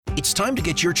It's time to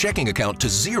get your checking account to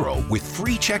zero with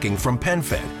free checking from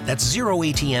PenFed. That's zero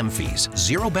ATM fees,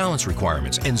 zero balance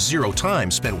requirements, and zero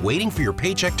time spent waiting for your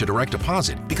paycheck to direct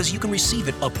deposit because you can receive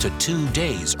it up to 2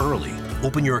 days early.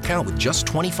 Open your account with just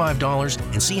 $25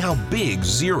 and see how big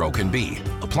zero can be.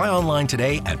 Apply online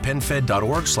today at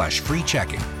PenFed.org/free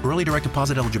checking. Early direct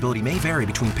deposit eligibility may vary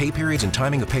between pay periods and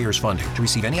timing of payers' funding. To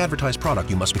receive any advertised product,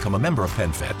 you must become a member of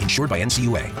PenFed, insured by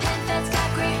NCUA. PenFed's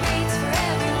got great rates for everyone.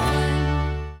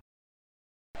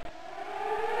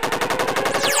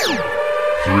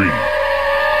 3, 2,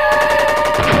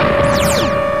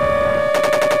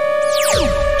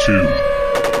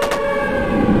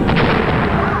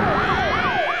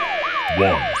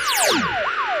 1.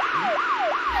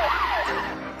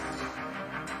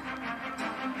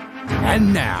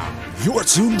 And now, you're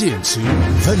tuned into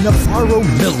the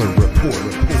Navarro-Miller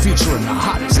Report, featuring the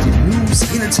hottest in news,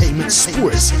 entertainment,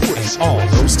 sports, and all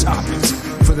those topics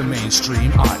for the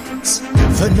mainstream audience.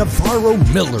 The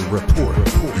Navarro-Miller Report.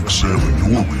 Examine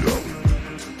your reality.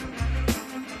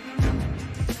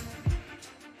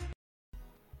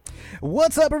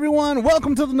 What's up, everyone?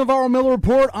 Welcome to the Navarro-Miller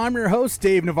Report. I'm your host,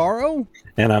 Dave Navarro.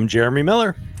 And I'm Jeremy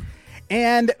Miller.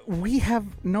 And we have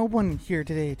no one here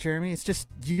today, Jeremy. It's just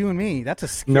you and me. That's a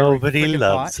scary Nobody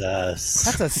loves thought. us.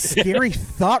 That's a scary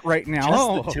thought right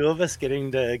now. Just the two of us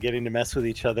getting to mess with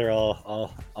each other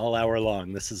all hour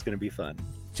long. This is going to be fun.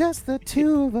 Just the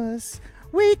two of us.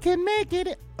 We can make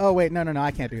it. Oh, wait. No.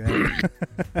 I can't do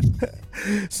that.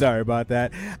 Sorry about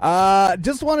that.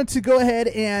 Just wanted to go ahead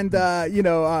and,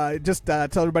 just tell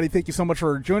everybody thank you so much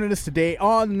for joining us today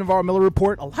on the Navarro-Miller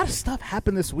Report. A lot of stuff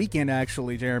happened this weekend,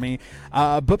 actually, Jeremy.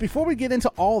 But before we get into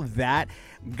all of that,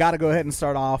 got to go ahead and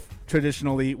start off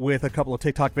traditionally with a couple of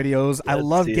TikTok videos. I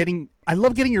love getting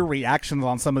your reactions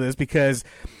on some of this because,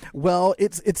 well,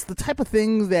 it's the type of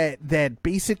thing that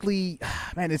basically,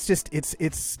 man,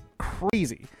 it's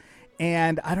crazy.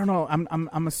 And I don't know,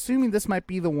 I'm assuming this might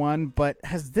be the one, but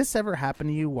has this ever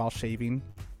happened to you while shaving?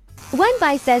 One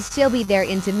guy says she'll be there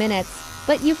in 2 minutes,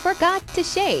 but you forgot to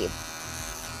shave.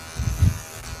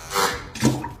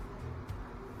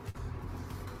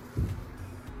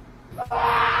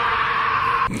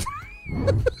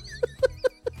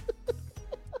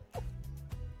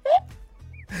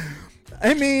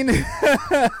 I mean,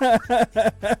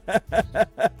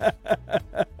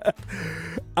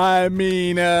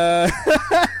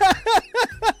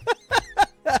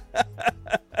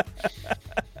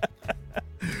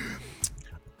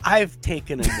 I've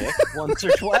taken a nick once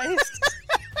or twice.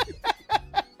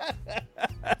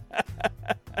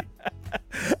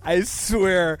 I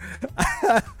swear.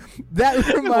 That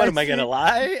reminds What am I going to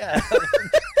lie?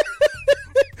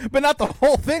 But not the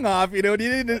whole thing off, you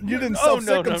didn't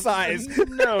self-circumcise.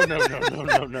 No.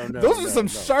 Those are some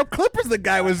sharp clippers the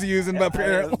guy was using,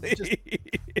 apparently.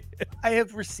 I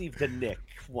have received a nick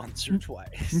once or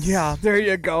twice. Yeah, there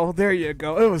you go.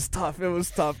 It was tough. No, it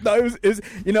was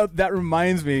that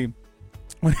reminds me,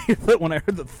 when I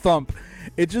heard the thump,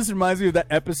 it just reminds me of that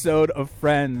episode of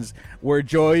Friends where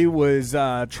Joey was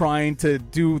trying to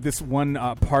do this one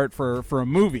part for a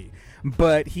movie.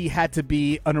 But he had to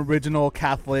be an original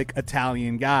Catholic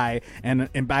Italian guy,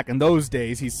 and back in those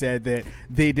days, he said that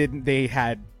they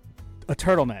had a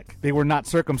turtleneck. They were not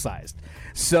circumcised.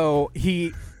 So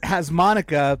he has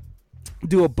Monica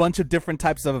do a bunch of different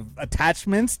types of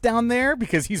attachments down there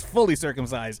because he's fully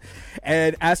circumcised,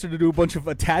 and asked her to do a bunch of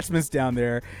attachments down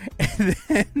there. And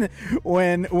then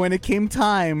when it came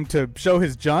time to show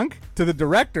his junk to the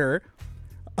director,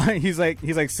 he's like,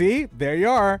 see, there you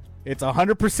are. It's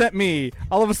 100% me.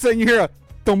 All of a sudden, you hear a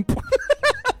thump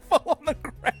fall on the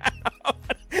ground.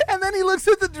 And then he looks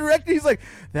at the director. He's like,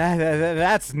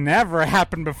 that's never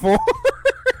happened before.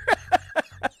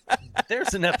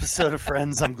 There's an episode of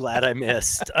Friends I'm glad I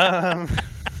missed. I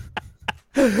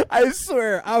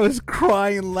swear, I was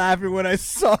crying laughing when I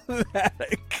saw that.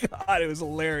 God, it was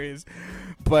hilarious.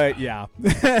 But yeah,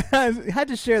 I had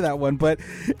to share that one. But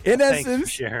in essence, thanks for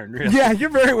sharing, really. Yeah, you're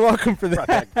very welcome for that.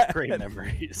 Brought back great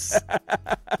memories.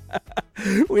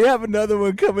 We have another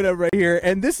one coming up right here,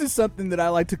 and this is something that I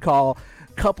like to call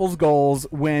couples goals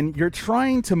when you're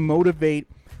trying to motivate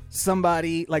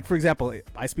somebody. Like, for example,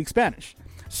 I speak Spanish,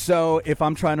 so if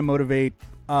I'm trying to motivate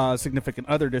a significant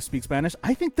other to speak Spanish,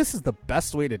 I think this is the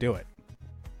best way to do it.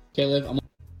 Caleb, I'm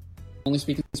only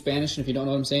speaking Spanish, and if you don't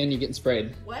know what I'm saying, you're getting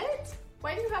sprayed. What?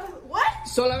 Why do you have a... What?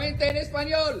 Solamente en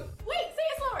español. Wait, say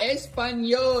it slower.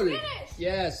 Español. Spanish.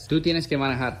 Yes. Tú tienes que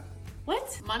manejar. What?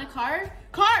 Manejar?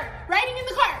 Car. Riding in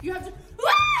the car. You have to...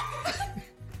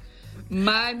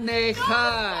 Manejar.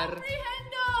 No,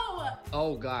 comprehendo.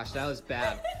 Oh gosh, that was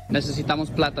bad.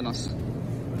 Necesitamos plátanos.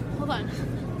 Hold on.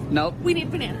 Nope. We need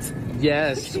bananas.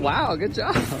 Yes. Wow, good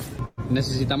job.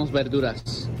 Necesitamos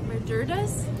verduras.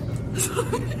 Verduras?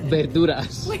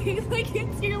 Verduras. Wait, I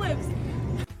can't see your lips.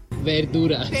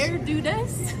 Verduras.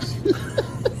 Verduras?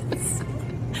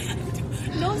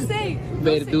 No sé.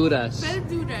 Verduras.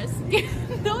 Verduras.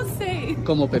 No sé.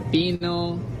 Como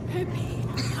pepino.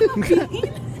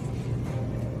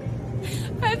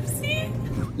 Pepsi?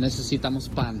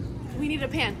 Necesitamos pan. We need a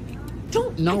pan.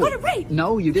 Don't. No. I got it right.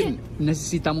 No, you didn't.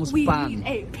 Necesitamos We pan. need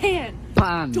a pan.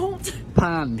 Pan. Don't.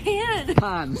 Pan. Pan.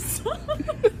 Pan.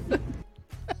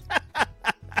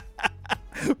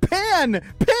 Pan.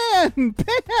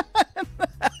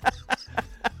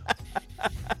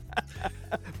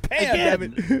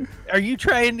 Again, are you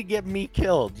trying to get me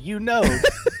killed? You know,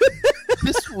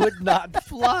 this would not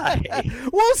fly.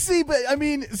 Well, see, but I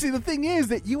mean, the thing is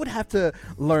that you would have to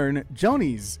learn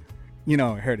Joni's,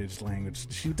 heritage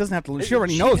language. She doesn't have to learn. She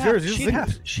already knows yours.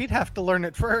 She'd have to learn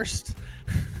it first.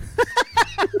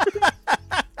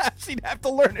 She'd have to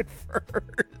learn it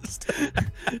first.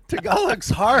 Tagalog's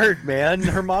hard, man.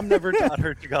 Her mom never taught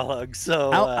her Tagalog,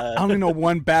 so I only know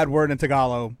one bad word in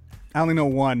Tagalog. I only know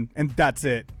one, and that's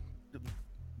it.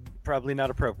 Probably not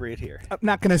appropriate here. I'm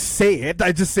not gonna say it.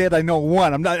 I just said I know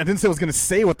one. I didn't say I was gonna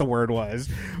say what the word was.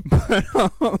 But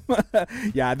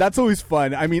yeah, that's always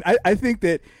fun. I mean, I think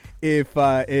that if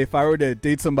I were to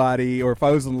date somebody or if I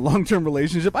was in a long-term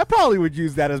relationship, I probably would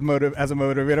use that as a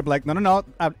motivator. Be like, no,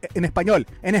 en español,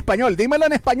 dímelo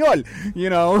en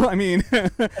español. I mean,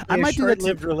 I might do that.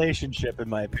 Short-lived relationship, in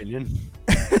my opinion.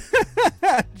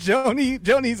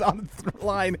 Joni's on the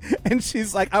line, and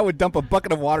she's like, I would dump a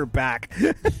bucket of water back.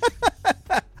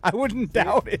 I wouldn't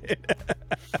doubt it.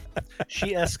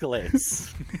 She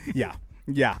escalates.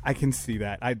 Yeah, I can see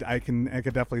that. I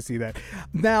could definitely see that.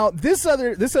 Now, this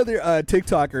other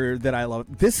TikToker that I love,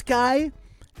 this guy,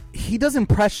 he does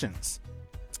impressions,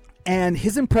 and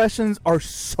his impressions are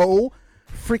so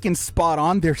freaking spot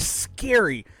on. They're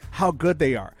scary how good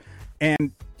they are,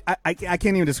 and I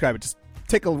can't even describe it. Just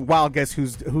take a wild guess who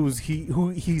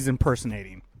he's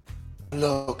impersonating.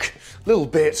 Look, little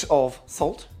bit of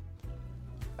salt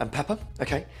and pepper.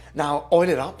 Okay, now oil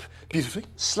it up beautifully.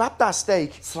 Slap that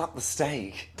steak. Slap the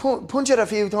steak. Punch it a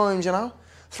few times,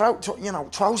 throw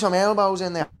some elbows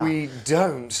in there. We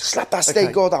don't. Slap that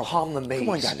steak, go down. Harm the meat. Come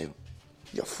on, Daniel.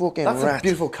 You're fucking That's rat. A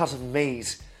beautiful cut of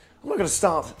meat. I'm not going to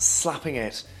start slapping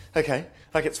it, okay?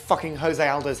 Like it's fucking Jose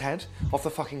Aldo's head off the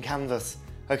fucking canvas,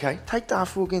 okay? Take that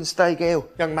fucking steak,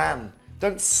 young man.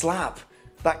 Don't slap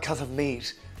that cut of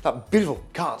meat. That beautiful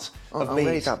cut of meat. I'm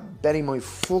ready to bury my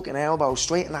fucking elbow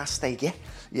straight in that steak, yeah?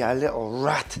 Yeah, little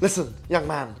rat. Listen, young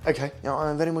man, okay?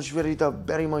 I'm very much ready to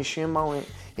bury my shin bone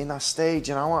in that steak,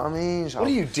 you know what I mean? So, what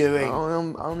are you doing?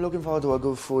 I'm looking forward to a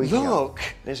good fight. Look!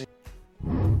 Listen.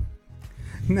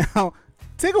 Now,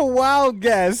 take a wild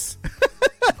guess.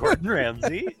 Gordon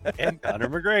Ramsay and Conor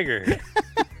McGregor.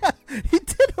 He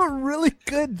did a really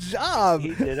good job.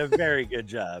 He did a very good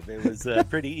job. It was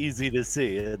pretty easy to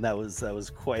see, and that was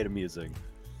quite amusing.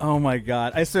 Oh my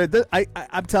God! I said that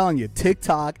I'm telling you,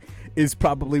 TikTok is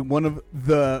probably one of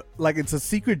the it's a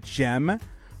secret gem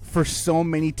for so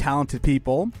many talented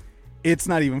people. It's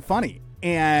not even funny,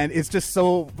 and it's just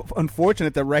so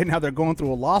unfortunate that right now they're going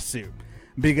through a lawsuit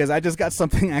because I just got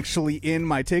something actually in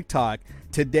my TikTok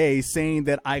today saying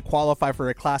that I qualify for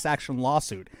a class action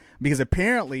lawsuit because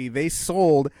apparently they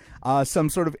sold some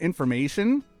sort of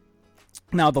information.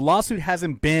 Now the lawsuit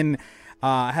hasn't been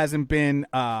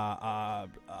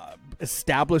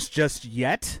established just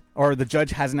yet, or the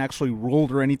judge hasn't actually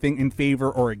ruled or anything in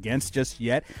favor or against just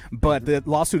yet, but the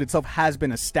lawsuit itself has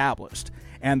been established,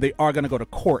 and they are going to go to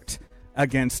court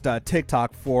against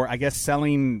TikTok for, I guess,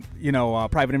 selling,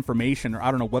 private information, or I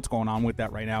don't know what's going on with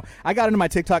that right now. I got into my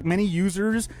TikTok. Many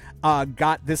users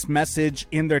got this message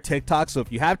in their TikTok. So if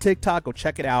you have TikTok, go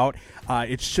check it out.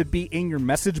 It should be in your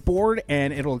message board,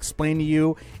 and it'll explain to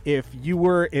you if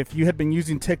you had been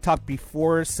using TikTok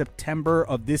before September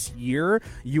of this year,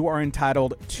 you are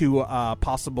entitled to a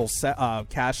possible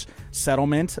cash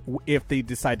settlement if they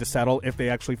decide to settle, if they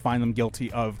actually find them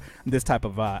guilty of this type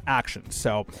of action.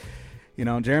 So,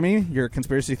 Jeremy, your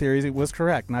conspiracy theory was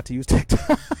correct not to use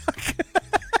TikTok.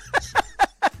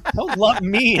 Don't lump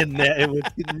me in there.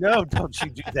 No, don't you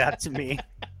do that to me.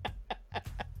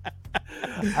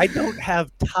 I don't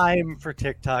have time for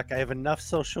TikTok. I have enough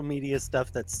social media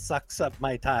stuff that sucks up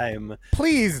my time.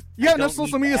 Please, you have enough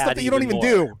social media stuff that you don't even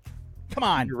do. Come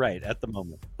on. You're right at the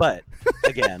moment. But,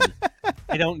 again,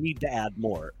 I don't need to add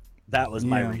more. That was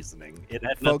my reasoning. It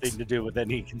had nothing to do with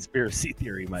any conspiracy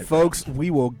theory, my folks.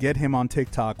 We will get him on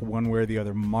TikTok one way or the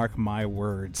other. Mark my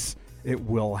words. It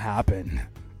will happen.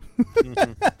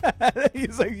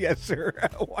 He's like, yeah, sure.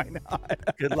 Why not?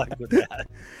 Good luck with that.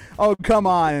 Oh, come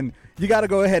on. You got to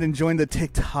go ahead and join the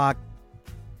TikTok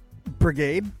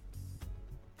brigade.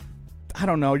 I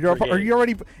don't know. You're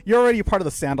already a part of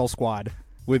the sandal squad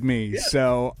with me. Yeah.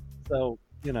 So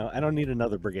I don't need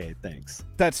another brigade. Thanks.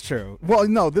 That's true. Well,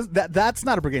 no, that's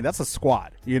not a brigade. That's a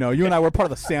squad. You and I were part of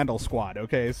the sandal squad.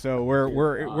 Okay, so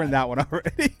we're in that one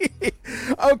already.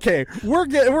 Okay,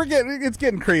 it's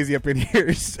getting crazy up in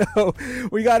here. So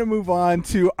we got to move on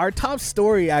to our top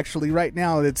story. Actually, right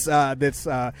now, that's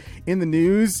in the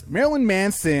news. Marilyn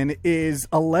Manson is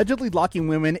allegedly locking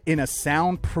women in a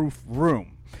soundproof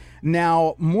room.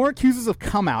 Now, more accusers have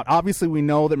come out. Obviously, we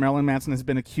know that Marilyn Manson has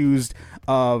been accused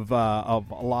of a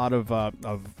lot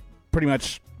of pretty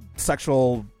much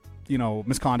sexual,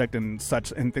 misconduct and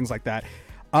such and things like that.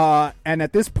 And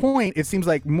at this point, it seems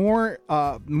like more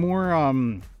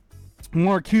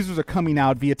accusers are coming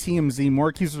out via TMZ. More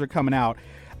accusers are coming out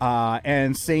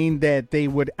and saying that they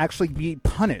would actually be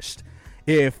punished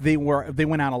if they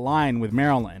went out of line with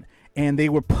Marilyn, and they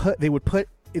would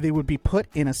be put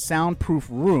in a soundproof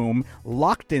room,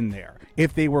 locked in there,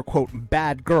 if they were, quote,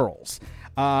 bad girls.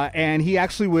 And he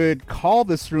actually would call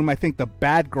this room, I think, the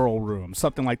bad girl room,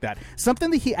 something like that.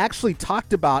 Something that he actually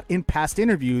talked about in past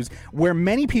interviews, where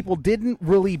many people didn't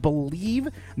really believe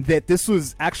that this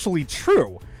was actually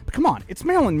true. But come on, it's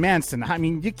Marilyn Manson. I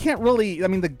mean, you can't really. I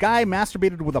mean, the guy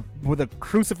masturbated with a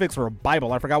crucifix or a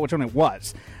Bible. I forgot which one it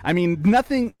was. I mean,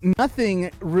 nothing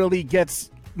really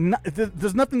gets.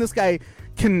 There's nothing this guy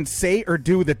can say or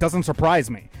do that doesn't surprise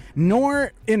me.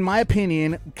 Nor, in my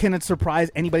opinion, can it surprise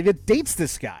anybody that dates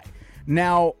this guy.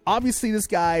 Now, obviously, this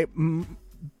guy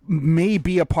may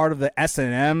be a part of the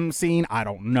S&M scene. I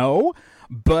don't know,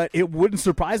 but it wouldn't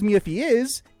surprise me if he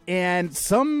is. And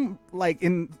some, like,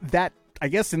 in that, I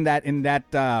guess, in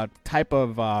that type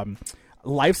of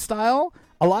lifestyle,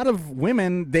 a lot of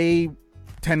women, they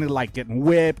tend to like getting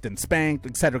whipped and spanked,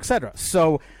 etc., etc.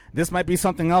 So this might be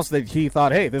something else that he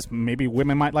thought, hey, this maybe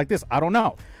women might like this. I don't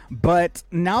know. But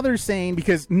now they're saying,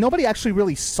 because nobody actually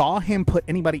really saw him put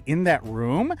anybody in that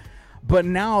room, but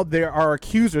now there are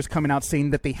accusers coming out saying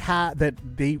that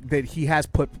that he has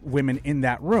put women in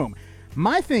that room.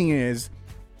 My thing is,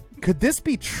 could this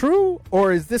be true,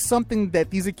 or is this something that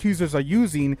these accusers are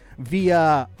using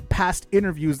via past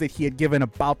interviews that he had given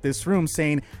about this room,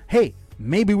 saying, hey,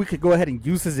 maybe we could go ahead and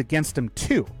use this against him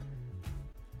too?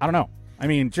 I don't know. I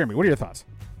mean, Jeremy, what are your thoughts?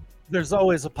 There's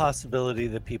always a possibility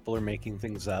that people are making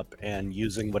things up and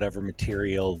using whatever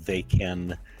material they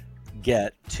can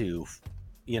get to,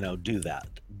 do that.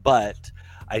 But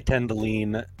I tend to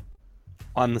lean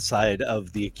on the side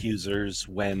of the accusers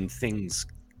when things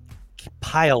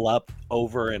pile up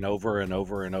over and over and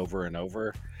over and over and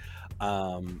over.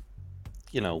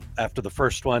 After the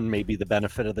first one, maybe the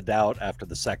benefit of the doubt. After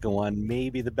the second one,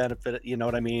 maybe the benefit, you know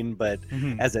what I mean? But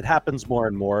as it happens more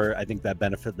and more, I think that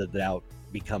benefit of the doubt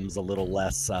becomes a little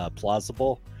less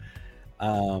plausible.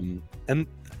 And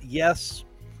yes,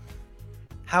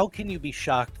 how can you be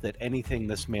shocked that anything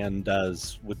this man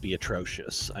does would be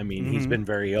atrocious? I mean, he's been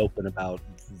very open about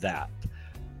that.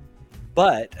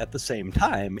 But at the same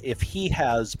time, if he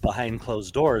has behind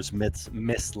closed doors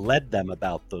misled them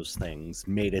about those things,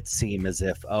 made it seem as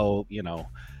if,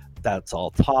 that's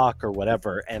all talk or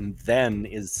whatever, and then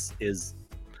is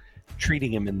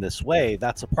treating him in this way,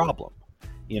 that's a problem.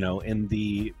 In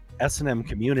the S&M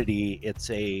community, it's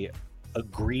a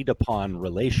agreed upon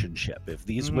relationship. If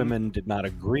these women did not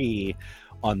agree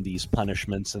on these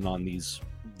punishments and on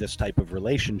this type of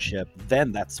relationship,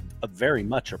 then that's very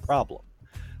much a problem.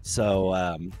 So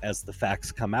as the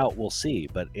facts come out, we'll see.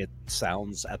 But it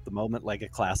sounds at the moment like a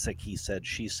classic he said,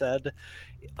 she said,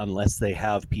 unless they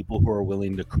have people who are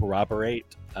willing to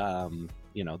corroborate,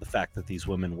 the fact that these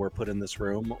women were put in this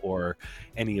room, or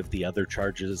any of the other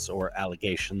charges or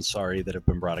allegations, that have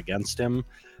been brought against him.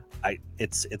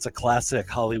 It's a classic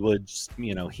Hollywood,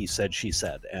 he said, she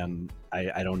said. And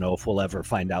I don't know if we'll ever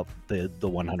find out the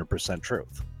 100%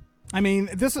 truth. I mean,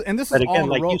 this is but all again,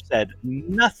 like you said,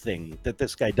 nothing that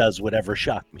this guy does would ever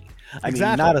shock me. I mean,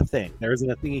 not a thing. There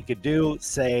isn't a thing he could do.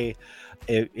 Say,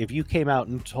 if you came out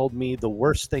and told me the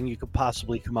worst thing you could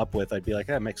possibly come up with, I'd be like,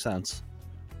 that makes sense.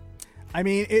 I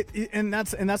mean, and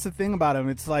that's the thing about him.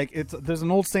 It's like there's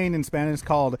an old saying in Spanish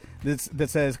called that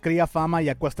says "cría fama y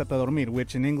acuéstate a dormir,"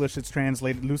 which in English it's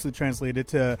loosely translated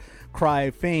to "cry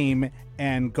fame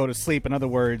and go to sleep." In other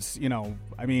words,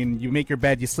 I mean, you make your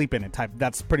bed, you sleep in it. Type.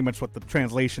 That's pretty much what the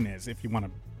translation is, if you want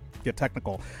to get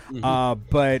technical.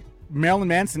 But Marilyn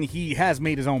Manson, he has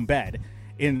made his own bed.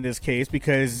 in this case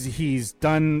because he's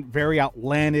done very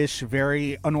outlandish,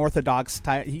 very unorthodox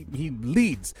he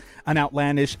leads an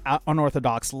outlandish,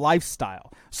 unorthodox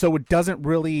lifestyle. So it doesn't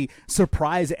really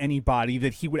surprise anybody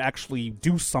that he would actually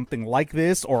do something like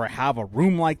this or have a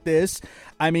room like this.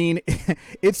 I mean,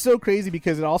 it's so crazy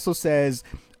because it also says,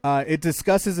 it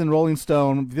discusses in Rolling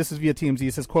Stone, this is via TMZ,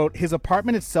 it says, quote, his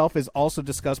apartment itself is also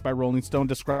discussed by Rolling Stone,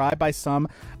 described by some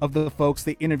of the folks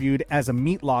they interviewed as a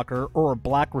meat locker or a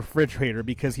black refrigerator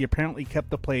because he apparently kept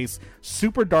the place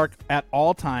super dark at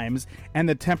all times and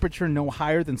the temperature no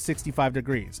higher than 65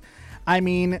 degrees. I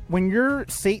mean, when you're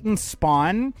Satan's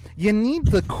spawn, you need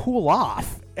to cool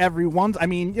off everyone's. I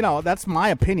mean, you know, that's my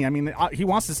opinion. I mean, he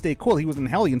wants to stay cool. He was in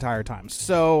hell the entire time.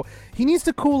 So he needs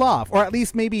to cool off, or at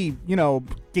least maybe, you know,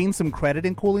 gain some credit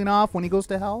in cooling off when he goes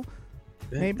to hell.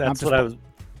 Maybe. That's what I was.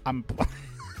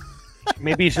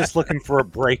 Maybe he's just looking for a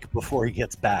break before he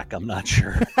gets back. I'm not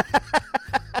sure.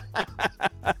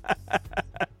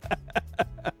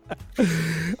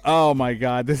 Oh my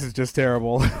God, this is just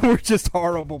terrible. We're just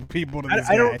horrible people to this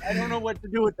guy. I don't know what to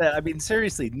do with that. I mean,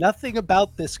 seriously, nothing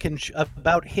about this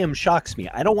about him shocks me.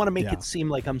 I don't want to make it seem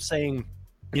like I'm saying,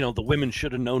 you know, the women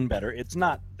should have known better. It's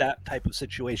not that type of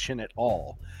situation at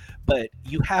all. But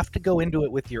you have to go into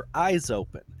it with your eyes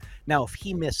open. Now, if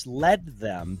he misled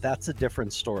them, that's a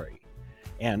different story.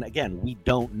 And again, we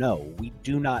don't know. We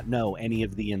do not know any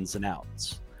of the ins and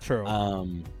outs. True.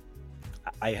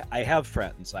 I have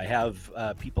friends. I have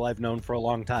people I've known for a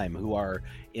long time who are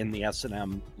in the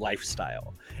S&M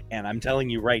lifestyle. And I'm telling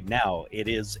you right now, it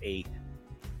is a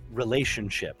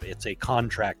relationship. It's a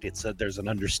contract. There's an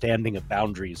understanding of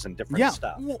boundaries and different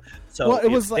stuff. So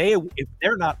if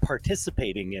they're not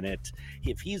participating in it,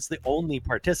 if he's the only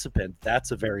participant,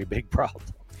 that's a very big problem.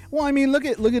 Well, I mean, look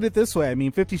at it this way. I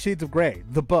mean, 50 Shades of Grey,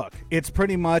 the book, it's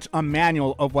pretty much a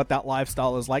manual of what that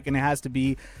lifestyle is like, and it has to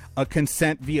be a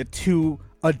consent via two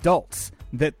adults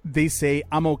that they say,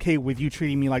 I'm okay with you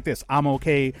treating me like this. I'm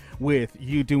okay with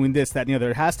you doing this, that, and the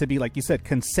other. It has to be, like you said,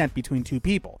 consent between two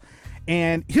people.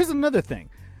 And here's another thing.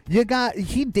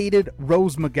 He dated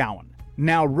Rose McGowan.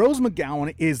 Now, Rose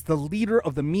McGowan is the leader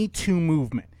of the Me Too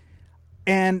movement.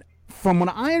 And from what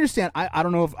I understand, I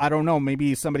don't know,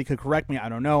 maybe somebody could correct me, I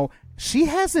don't know. She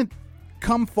hasn't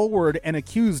come forward and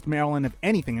accused Marilyn of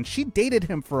anything, and she dated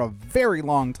him for a very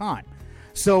long time.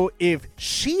 So if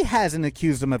she hasn't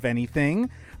accused him of anything,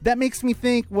 that makes me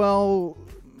think, well,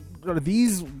 are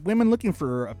these women looking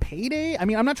for a payday? I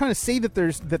mean, I'm not trying to say that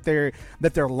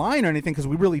they're lying or anything, because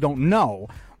we really don't know.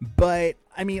 But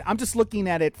I mean, I'm just looking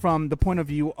at it from the point of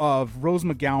view of Rose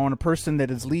McGowan, a person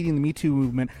that is leading the Me Too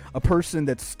movement, a person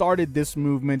that started this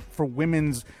movement for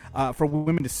women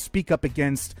to speak up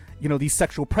against, you know, these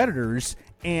sexual predators.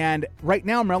 And right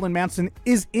now, Marilyn Manson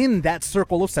is in that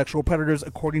circle of sexual predators,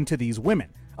 according to these women,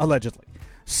 allegedly.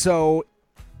 So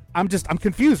I'm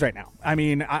confused right now. I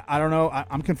mean, I don't know.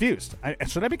 I'm confused.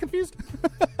 Should I be confused?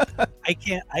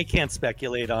 I can't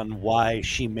speculate on why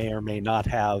she may or may not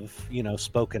have, you know,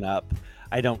 spoken up.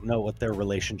 I don't know what their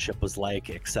relationship was like,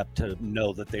 except to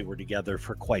know that they were together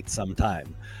for quite some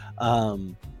time.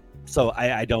 So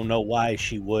I don't know why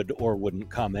she would or wouldn't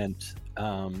comment.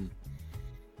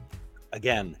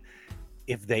 Again,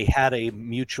 if they had a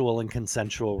mutual and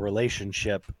consensual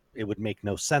relationship, it would make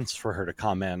no sense for her to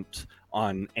comment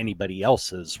on anybody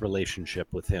else's relationship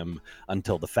with him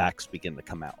until the facts begin to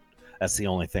come out. That's the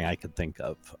only thing I could think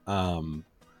of.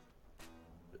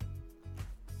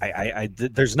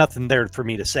 There's nothing there for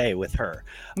me to say with her.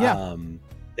 Yeah.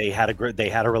 They had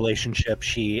a relationship.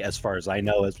 She, as far as I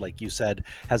know, as like you said,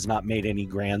 has not made any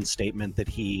grand statement that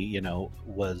he, you know,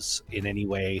 was in any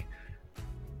way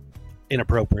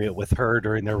inappropriate with her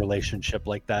during their relationship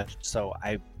like that. So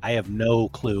I have no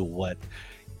clue what.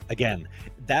 Again,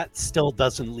 that still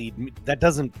doesn't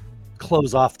doesn't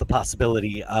close off the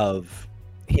possibility of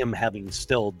him having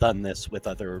still done this with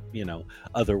other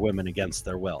women against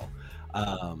their will.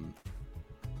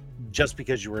 Just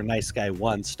because you were a nice guy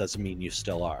once doesn't mean you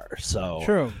still are. So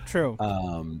true.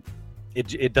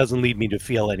 It doesn't lead me to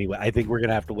feel anyway. I think we're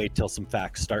gonna have to wait till some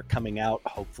facts start coming out.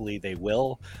 Hopefully they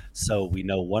will, so we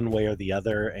know one way or the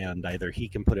other, and either he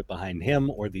can put it behind him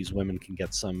or these women can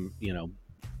get some, you know,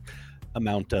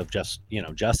 amount of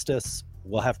justice.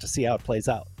 We'll have to see how it plays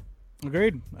out.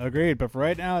 Agreed. But for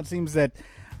right now, it seems that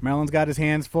Marilyn's got his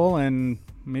hands full, and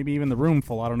maybe even the room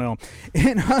full. I don't know.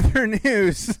 In other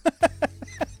news,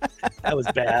 that was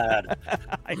bad.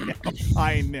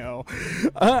 I know.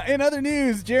 In other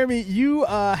news, Jeremy, you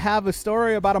have a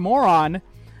story about a moron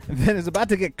that is about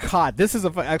to get caught. This is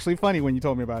actually funny when you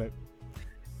told me about it.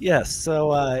 Yes.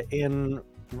 So in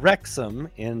Wrexham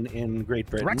in Great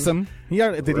Britain. Wrexham?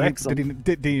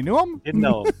 Did you know him? Didn't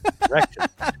know him. Wrexham.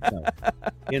 No.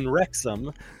 In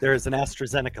Wrexham, there is an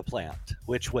AstraZeneca plant,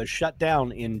 which was shut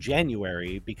down in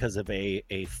January because of a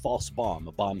false bomb,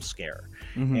 a bomb scare.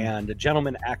 And a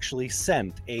gentleman actually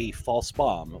sent a false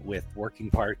bomb with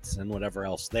working parts and whatever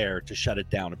else there to shut it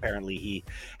down. Apparently, he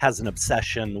has an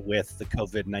obsession with the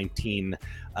COVID-19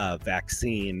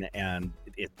 vaccine and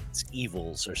its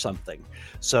evils or something.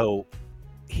 So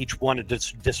he wanted to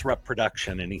disrupt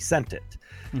production, and he sent it.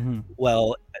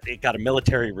 Well, it got a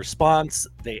military response.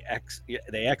 They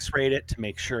x-rayed it to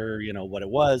make sure, what it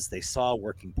was. They saw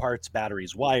working parts,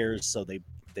 batteries, wires, so they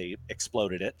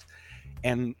exploded it.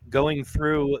 And going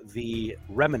through the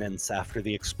remnants after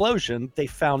the explosion, they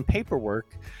found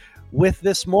paperwork with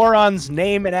this moron's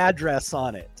name and address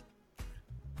on it.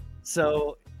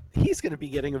 So he's going to be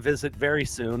getting a visit very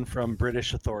soon from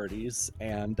British authorities,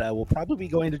 and will probably be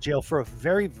going to jail for a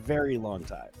very, very long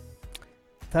time.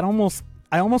 I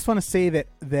almost want to say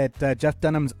that Jeff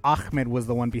Dunham's Ahmed was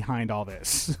the one behind all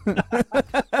this.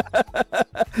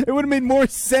 It would have made more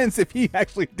sense if he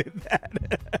actually did that.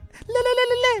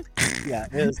 Yeah,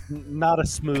 it was not a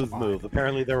smooth move.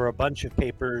 Apparently, there were a bunch of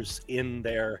papers in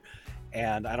there,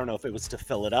 and I don't know if it was to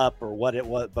fill it up or what it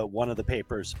was, but one of the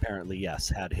papers apparently, yes,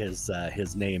 had his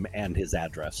name and his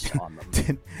address on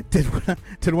them.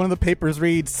 Did one of the papers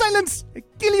read, "Silence, I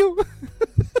kill you"?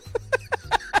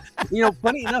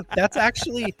 Funny enough, that's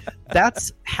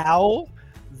how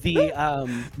the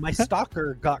my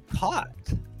stalker got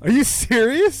caught. Are you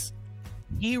serious?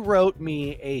 He wrote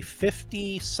me a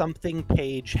 50-something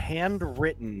page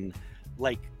handwritten,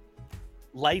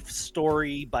 life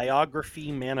story,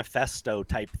 biography, manifesto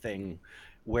type thing,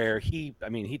 where he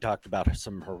talked about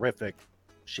some horrific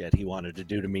shit he wanted to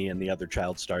do to me and the other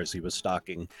child stars he was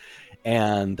stalking.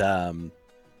 And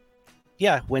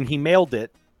when he mailed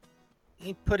it,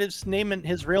 he put his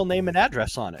real name and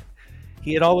address on it.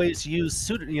 He had always used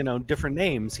different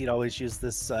names. He'd always use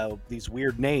these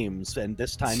weird names, and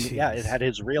this time, it had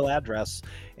his real address.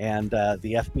 And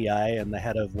the FBI and the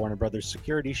head of Warner Brothers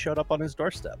Security showed up on his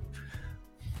doorstep.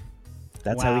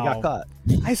 That's how he got caught.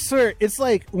 I swear, it's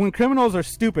like When Criminals Are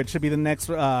Stupid should be the next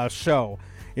show.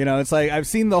 It's like I've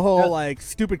seen the whole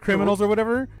stupid criminals or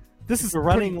whatever. This is a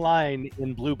running line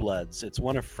in Blue Bloods. It's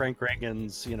one of Frank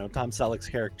Reagan's, Tom Selleck's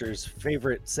character's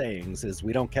favorite sayings is,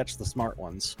 "We don't catch the smart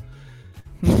ones."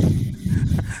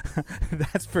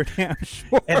 That's for damn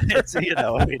sure. And it's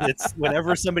it's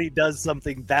whenever somebody does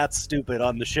something that stupid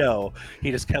on the show,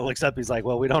 he just kind of looks up. He's like,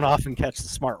 "Well, we don't often catch the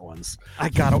smart ones." I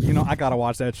gotta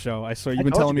watch that show. I swear, you've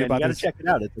been telling me about this. Check it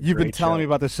out. You've been telling me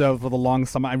about this show for the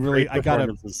longest time. I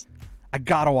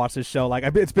gotta watch this show.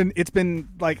 It's been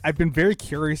I've been very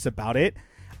curious about it.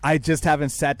 I just haven't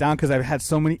sat down because I've had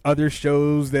so many other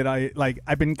shows that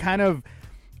I've been kind of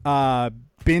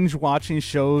binge watching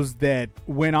shows that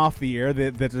went off the air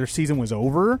that their season was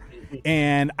over,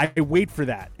 and I wait for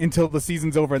that until the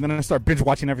season's over, and then I start binge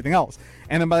watching everything else.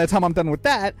 And then by the time I'm done with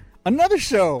that, another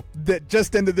show that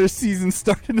just ended their season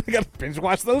started, and I gotta binge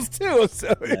watch those too. So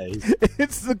nice.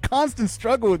 It's the constant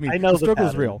struggle with me. I know the struggle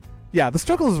is pattern. real. Yeah, the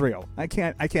struggle is real. I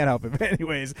can't help it. But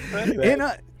anyways,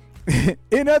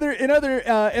 in other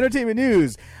entertainment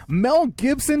news, Mel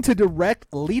Gibson to direct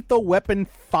Lethal Weapon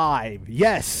 5.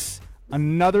 Yes,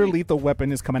 another Lethal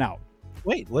Weapon is coming out.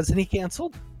 Wait, wasn't he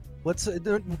canceled? What's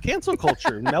the cancel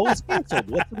culture? Mel was canceled.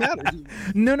 What's the matter?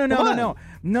 No.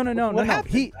 What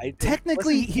happened?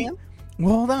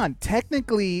 Well, hold on.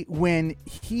 Technically, when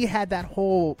he had that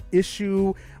whole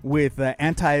issue with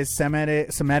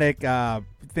anti-Semitic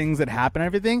things that happened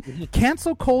and everything,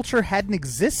 cancel culture hadn't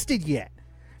existed yet.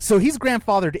 So he's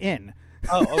grandfathered in.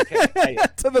 Oh, okay.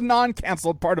 To the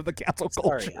non-canceled part of the cancel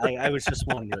culture. Sorry, I was just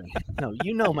wondering. No,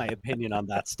 you know my opinion on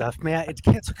that stuff, man.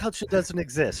 Cancel culture doesn't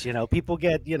exist. People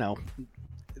get,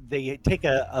 they take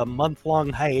a month-long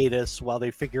hiatus while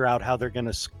they figure out how they're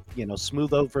going to,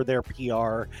 smooth over their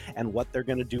PR and what they're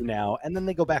going to do now, and then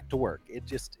they go back to work.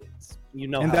 It's how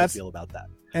I feel about that.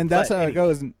 And that's how it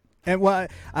goes.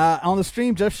 And on the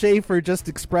stream, Jeff Schaefer just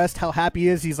expressed how happy he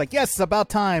is. He's like, yes, it's about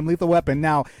time, Lethal Weapon.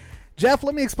 Now, Jeff,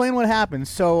 let me explain what happened.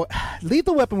 So,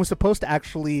 Lethal Weapon was supposed to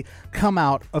actually come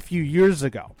out a few years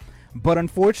ago. But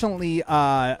unfortunately,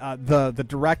 the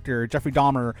director, Jeffrey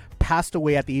Dahmer, passed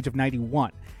away at the age of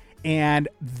 91. And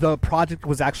the project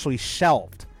was actually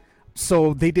shelved.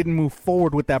 So they didn't move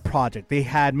forward with that project. They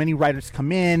had many writers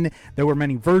come in. There were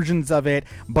many versions of it.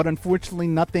 But unfortunately,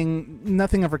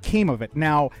 nothing ever came of it.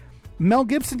 Now, Mel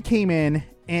Gibson came in,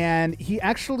 and he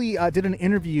actually did an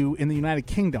interview in the United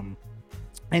Kingdom.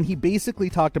 And he basically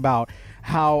talked about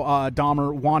how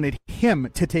Dahmer wanted him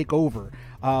to take over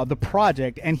the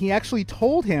project, and he actually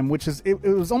told him, which is it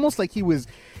was almost like he was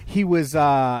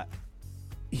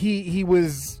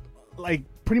like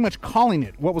pretty much calling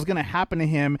it what was going to happen to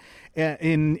him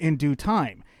in due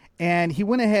time. And he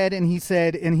went ahead and he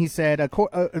said, this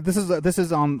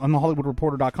is on the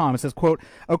HollywoodReporter.com. It says, quote,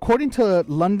 according to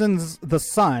London's The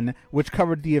Sun, which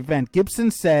covered the event,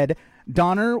 Gibson said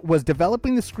Donner was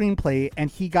developing the screenplay and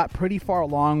he got pretty far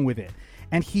along with it.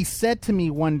 And he said to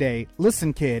me one day,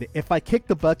 listen, kid, if I kick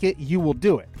the bucket, you will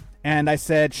do it. And I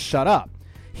said, shut up.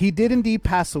 He did indeed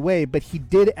pass away, but he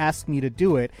did ask me to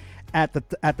do it at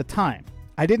the time.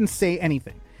 I didn't say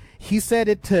anything. He said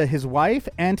it to his wife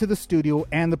and to the studio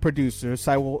and the producers.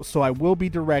 So I will be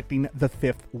directing the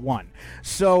 5th one.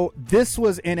 So this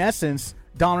was in essence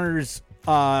Donner's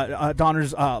final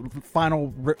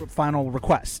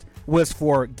request was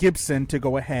for Gibson to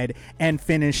go ahead and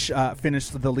finish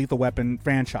the Lethal Weapon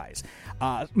franchise.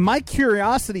 My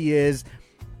curiosity is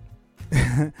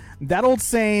that old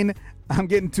saying, I'm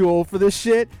getting too old for this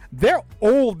shit. They're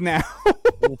old now.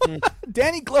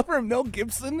 Danny Glover and Mel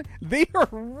Gibson, they are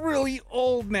really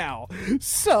old now.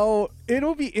 So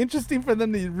it'll be interesting for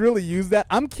them to really use that.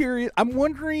 I'm curious. I'm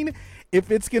wondering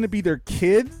if it's going to be their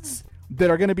kids that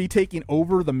are going to be taking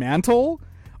over the mantle,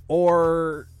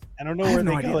 or I don't know where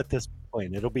they go at this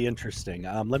point. It'll be interesting.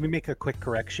 Let me make a quick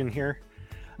correction here.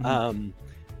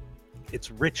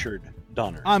 It's Richard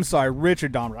Donner. I'm sorry,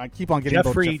 Richard Donner. I keep on getting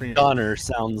Jeffrey Donner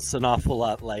sounds an awful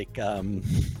lot like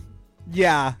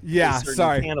yeah.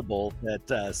 Sorry, cannibal.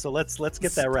 That so let's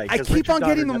get that right. I keep Richard on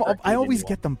getting Donner them. I always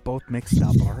get them both mixed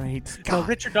up. All right. No,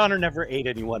 Richard Donner never ate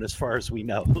anyone, as far as we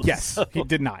know. Yes, so, he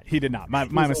did not. He did not. My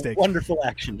mistake. Wonderful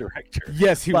action director.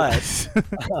 Yes, he was.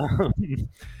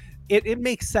 It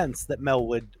makes sense that Mel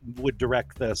would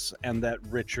direct this, and that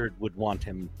Richard would want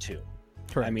him to.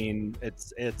 Correct. I mean,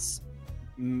 it's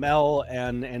Mel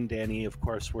and Danny, of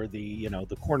course, were the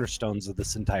cornerstones of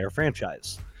this entire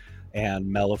franchise. And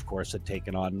Mel, of course, had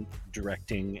taken on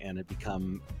directing and had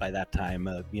become, by that time,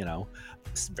 a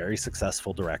very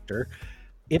successful director.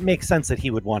 It makes sense that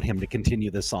he would want him to continue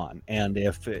this on. And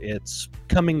if it's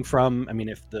coming from, I mean,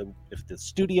 if the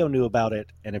studio knew about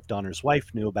it and if Donner's wife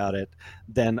knew about it,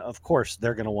 then of course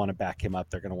they're going to want to back him up.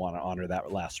 They're going to want to honor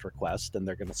that last request, and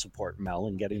they're going to support Mel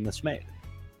in getting this made.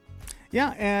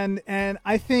 Yeah, and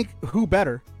I think who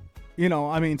better,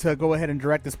 to go ahead and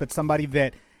direct this, but somebody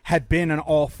that had been in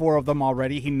all 4 of them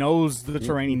already. He knows the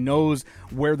terrain. He knows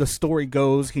where the story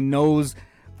goes. He knows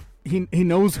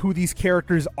who these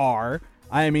characters are.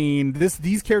 I mean,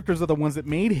 these characters are the ones that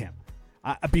made him.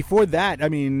 Before that, I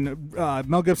mean,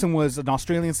 Mel Gibson was an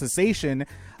Australian sensation,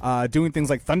 doing things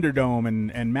like Thunderdome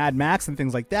and Mad Max and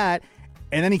things like that.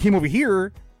 And then he came over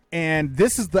here, and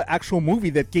this is the actual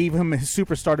movie that gave him his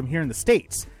superstardom here in the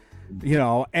States.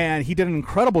 And he did an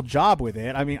incredible job with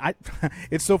it. I mean,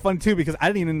 it's so fun too, because I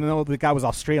didn't even know the guy was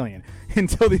Australian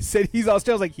until they said he's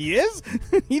Australian. I was like, he is?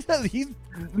 He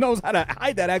knows how to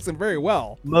hide that accent very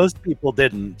well. Most people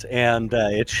didn't, and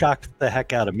it shocked the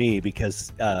heck out of me,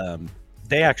 because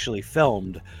they actually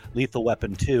filmed Lethal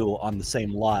Weapon 2 on the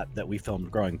same lot that we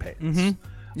filmed Growing Pains. Mm-hmm.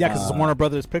 Yeah, because it's Warner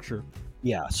Brothers picture.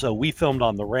 Yeah, so we filmed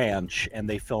on the ranch, and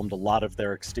they filmed a lot of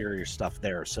their exterior stuff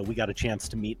there. So we got a chance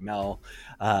to meet Mel.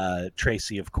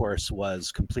 Tracy, of course,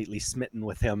 was completely smitten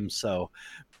with him. So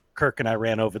Kirk and I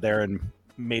ran over there and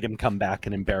made him come back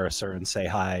and embarrass her and say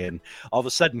hi. And all of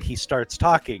a sudden, he starts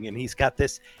talking, and he's got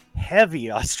this heavy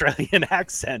Australian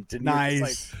accent. And nice. You're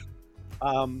just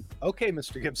like, okay,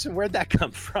 Mr. Gibson, where'd that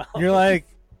come from? You're like,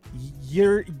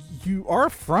 you are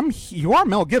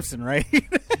Mel Gibson, right?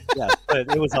 Yeah, but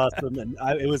it was awesome, and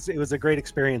it was a great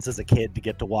experience as a kid to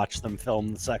get to watch them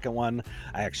film the second one.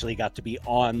 I actually got to be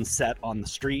on set on the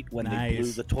street when they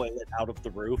blew the toilet out of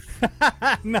the roof.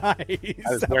 Nice. I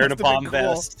was wearing a bomb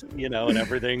vest, and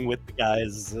everything with the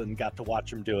guys, and got to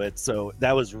watch them do it. So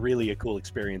that was really a cool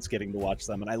experience, getting to watch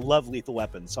them. And I love Lethal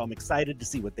Weapon, so I'm excited to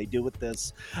see what they do with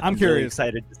this. I'm curious. Really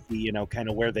excited to see, kind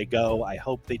of where they go. I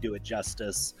hope they do it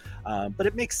justice. But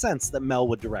it makes sense that Mel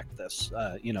would direct this,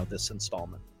 this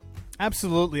installment.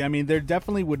 Absolutely. I mean, there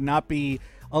definitely would not be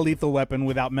a Lethal Weapon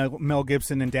without Mel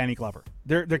Gibson and Danny Glover.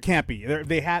 There can't be.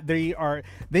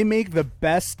 They make the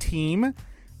best team,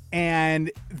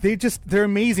 and they're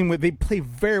amazing. They play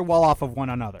very well off of one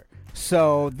another.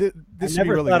 So this I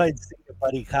never thought I'd see a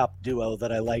buddy cop duo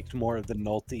that I liked more than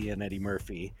Nolte and Eddie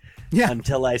Murphy. Yeah.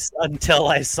 Until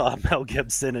I saw Mel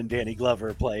Gibson and Danny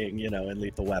Glover playing, in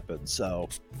Lethal Weapon. So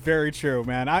very true,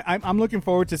 man. I'm looking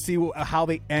forward to see how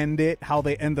they end it, how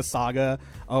they end the saga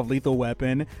of Lethal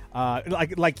Weapon.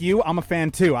 Like you, I'm a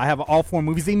fan too. I have all 4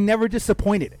 movies. They never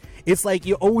disappointed. it's like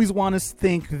you always want to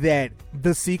think that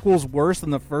the sequel's worse than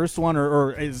the first one,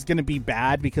 or is going to be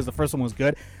bad because the first one was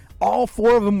good. All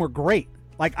 4 of them were great.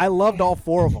 Like, I loved all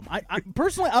 4 of them. I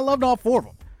personally, I loved all 4 of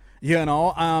them. You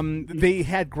know, they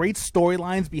had great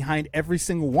storylines behind every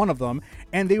single one of them,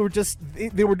 and they were just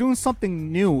they were doing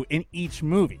something new in each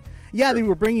movie. Yeah, they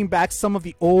were bringing back some of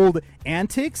the old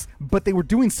antics, but they were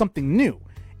doing something new,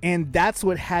 and that's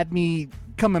what had me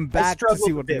coming back to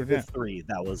see what they were doing. 3,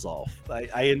 that was all.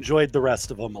 I enjoyed the rest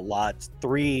of them a lot.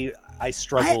 3, I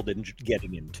struggled in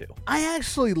getting into. I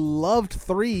actually loved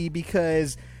 3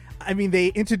 because, I mean, they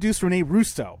introduced Renee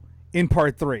Russo in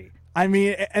part 3. I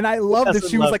mean, and I love that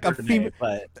she was like a female,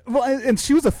 well, and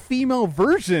she was a female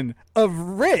version of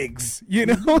Riggs, you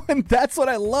know, and that's what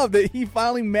I love, that he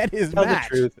finally met his match. Tell the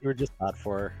truth, we were just not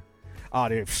for her. Oh,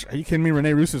 dude, are you kidding me?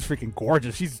 Renee Russo's freaking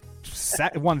gorgeous. She's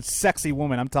one sexy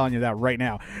woman. I'm telling you that right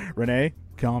now. Renee,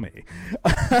 call me.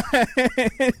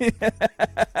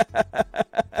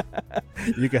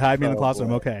 You can hide me in the closet.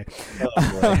 I'm okay.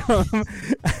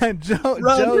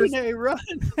 Run, Renee, run.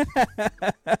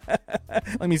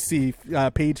 Let me see.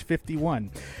 Page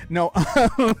 51. No.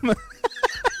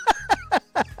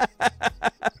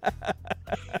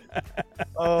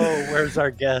 Oh, where's our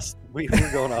guest? We're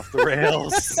going off the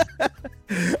rails.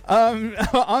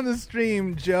 On the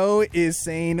stream, Joe is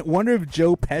saying, wonder if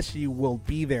Joe Pesci will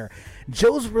be there.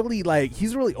 Joe's really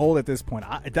he's really old at this point.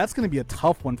 That's going to be a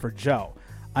tough one for Joe.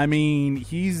 I mean,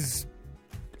 he's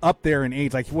up there in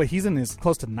age. Like, what, he's in his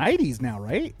close to 90s now,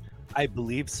 right? I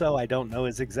believe so. I don't know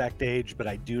his exact age, but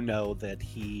I do know that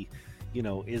he,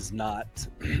 is not...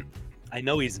 I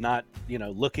know he's not,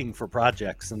 looking for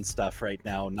projects and stuff right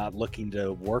now, not looking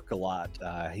to work a lot.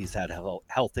 He's had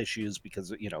health issues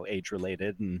because, age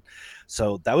related. And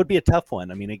so that would be a tough one.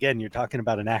 I mean, again, you're talking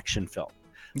about an action film.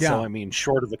 Yeah. So, I mean,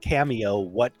 short of a cameo,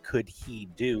 what could he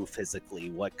do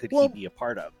physically? What could he be a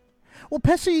part of? Well,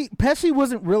 Pesci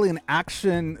wasn't really the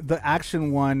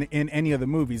action one in any of the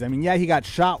movies. I mean, yeah, he got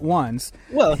shot once.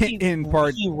 Well, he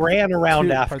ran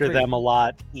around after them a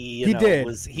lot. He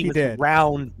was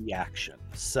around the action.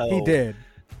 So he did.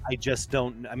 I just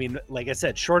don't. I mean, like I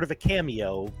said, short of a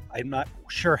cameo, I'm not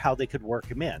sure how they could work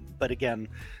him in. But again,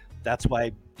 that's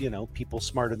why people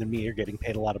smarter than me are getting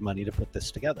paid a lot of money to put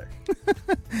this together.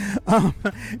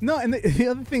 No, and the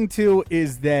other thing too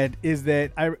is that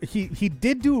he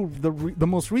did do the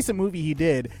most recent movie he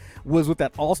did was with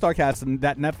that all-star cast and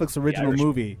that Netflix original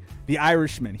movie, The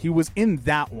Irishman. He was in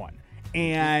that one,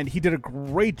 and he did a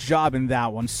great job in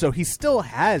that one. So he still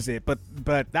has it, but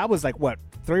that was like what,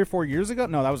 3 or 4 years ago?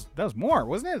 No, that was more,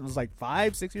 wasn't it? It was like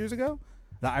 5-6 years ago.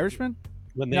 The Irishman.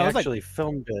 When they actually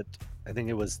filmed it, I think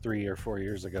it was 3 or 4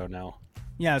 years ago now.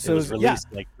 Yeah, so it was released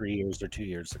like 3 years or 2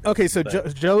 years ago. Okay, so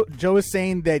Joe is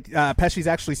saying that Pesci's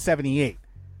actually 78.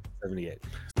 78.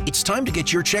 It's time to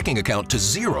get your checking account to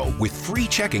zero with free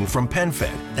checking from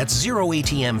PenFed. That's zero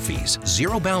ATM fees,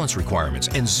 zero balance requirements,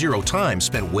 and zero time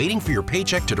spent waiting for your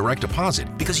paycheck to direct deposit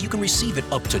because you can receive it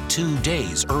up to 2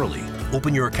 days early.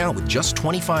 Open your account with just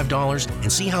 $25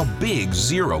 and see how big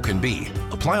zero can be.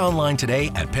 Apply online today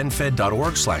at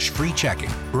PenFed.org/free checking.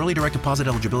 Early direct deposit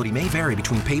eligibility may vary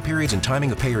between pay periods and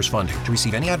timing of payers' funding. To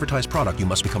receive any advertised product, you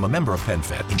must become a member of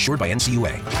PenFed, insured by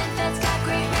NCUA. PenFed's got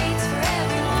great rates for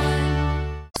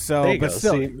everyone. So, but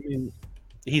still, see, I mean,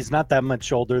 he's not that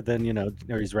much older than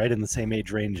or he's right in the same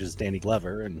age range as Danny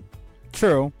Glover, and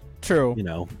true.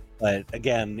 But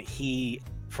again,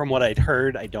 from what I'd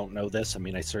heard, I don't know this. I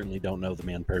mean, I certainly don't know the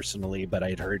man personally, but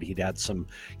I'd heard he'd had some,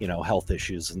 health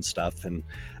issues and stuff. And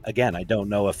again, I don't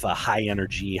know if a high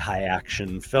energy, high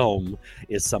action film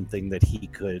is something that he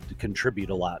could contribute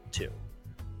a lot to.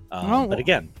 But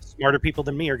again, smarter people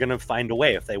than me are going to find a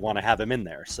way if they want to have him in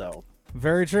there. So.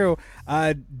 Very true.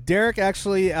 Derek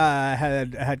actually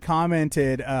had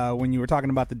commented when you were talking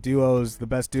about the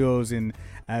best duos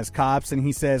as cops, and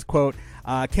he says, quote,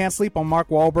 can't sleep on Mark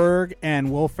Wahlberg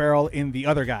and Will Ferrell in The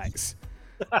Other Guys.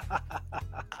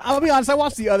 I'll be honest, I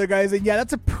watched The Other Guys, and yeah,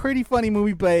 that's a pretty funny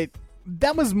movie, but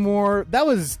that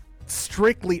was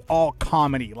strictly all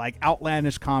comedy, like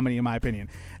outlandish comedy in my opinion.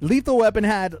 Lethal Weapon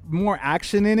had more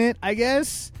action in it, I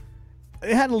guess.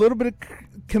 It had a little bit of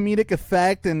comedic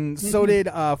effect, and so did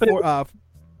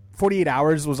 48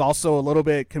 Hours was also a little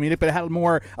bit comedic, but it had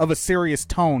more of a serious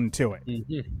tone to it.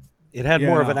 Mm-hmm. It had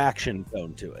more of an action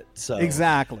tone to it. So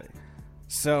exactly.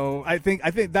 So I think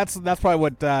that's probably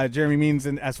what Jeremy means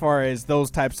as far as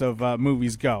those types of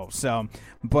movies go. So,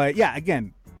 but yeah,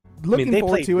 again, looking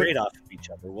forward to it. They played great off of each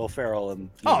other, Will Ferrell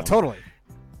and totally.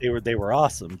 They were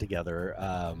awesome together.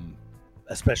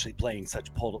 especially playing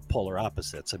such polar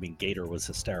opposites. I mean, Gator was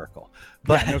hysterical,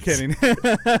 but no kidding.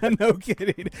 No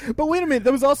kidding. But wait a minute,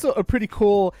 there was also a pretty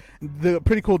cool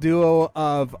duo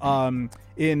of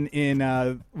in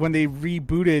when they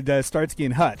rebooted Starsky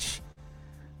and Hutch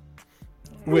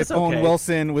with Owen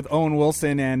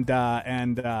Wilson and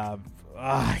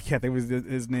I can't think of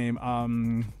his name.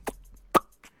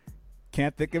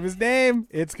 Can't think of his name.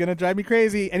 It's gonna drive me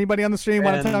crazy. Anybody on the stream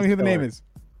want to tell me who the name is?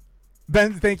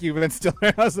 Ben, thank you, Ben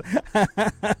Stiller.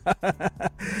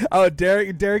 Oh,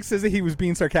 Derek says that he was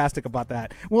being sarcastic about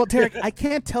that. Well, Derek, I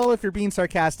can't tell if you're being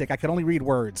sarcastic. I can only read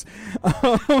words.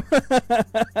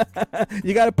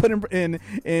 You got to put in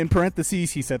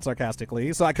parentheses, he said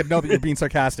sarcastically, so I could know that you're being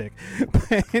sarcastic.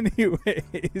 But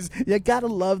anyways, you got to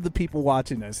love the people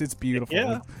watching this. It's beautiful.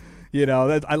 Yeah. You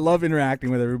know, I love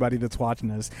interacting with everybody that's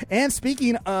watching us. And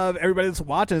speaking of everybody that's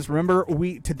watching us, remember,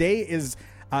 today is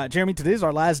Jeremy, today's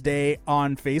our last day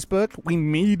on Facebook. We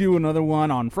may do another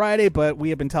one on Friday, but we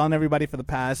have been telling everybody for the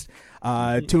past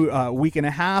week and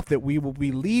a half that we will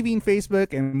be leaving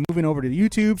Facebook and moving over to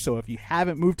YouTube. So if you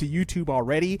haven't moved to YouTube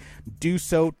already, do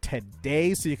so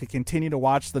today so you can continue to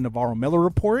watch the Navarro-Miller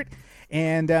Report.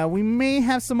 And we may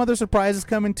have some other surprises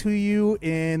coming to you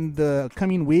in the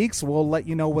coming weeks. We'll let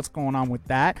you know what's going on with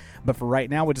that. But for right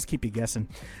now, we'll just keep you guessing.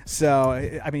 So,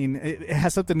 I mean, it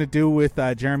has something to do with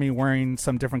Jeremy wearing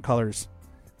some different colors.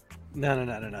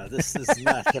 No. This is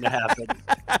not going to happen.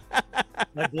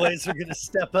 My boys are going to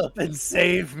step up and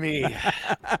save me.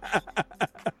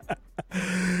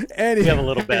 Anyways. We have a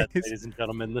little bet, ladies and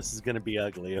gentlemen. This is going to be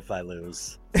ugly if I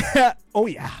lose. Oh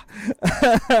yeah.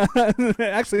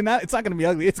 Actually, it's not going to be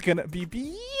ugly. It's going to be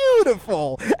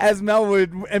beautiful, as Mel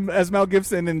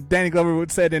Gibson and Danny Glover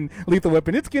would said in Lethal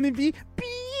Weapon. It's going to be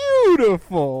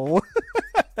beautiful.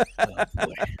 Oh,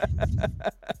 boy.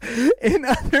 In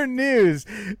other news,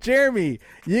 Jeremy,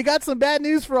 you got some bad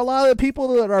news for a lot of the people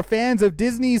that are fans of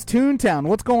Disney's Toontown.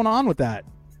 What's going on with that?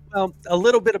 Well, a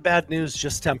little bit of bad news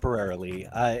just temporarily.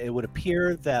 It would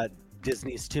appear that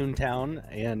Disney's Toontown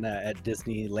at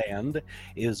Disneyland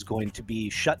is going to be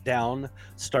shut down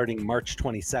starting March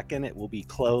 22nd. It will be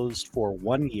closed for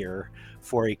 1 year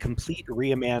for a complete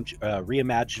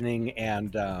reimagining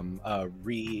and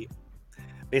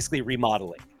basically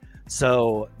remodeling.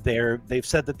 So they've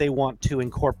said that they want to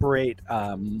incorporate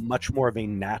much more of a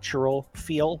natural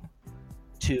feel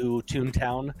to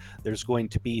Toontown. There's going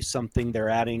to be something they're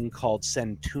adding called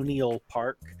Centennial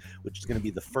Park, which is going to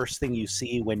be the first thing you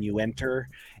see when you enter,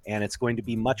 and it's going to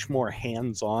be much more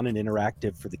hands-on and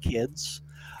interactive for the kids.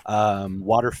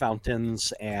 Water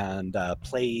fountains and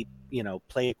play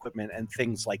equipment and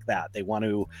things like that. They want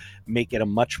to make it a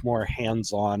much more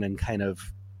hands-on and kind of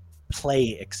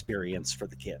play experience for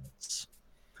the kids.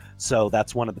 So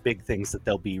that's one of the big things that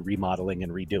they'll be remodeling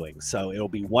and redoing. So it'll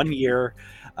be 1 year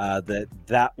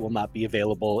that will not be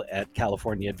available at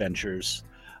California Adventures,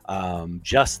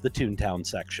 just the Toontown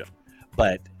section.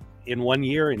 But in 1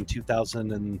 year, in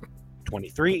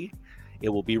 2023, it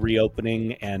will be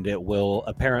reopening, and it will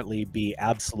apparently be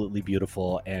absolutely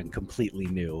beautiful and completely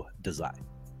new design.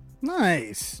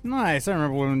 Nice. I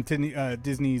remember when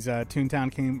Disney's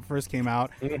Toontown first came out.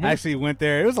 Mm-hmm. I actually went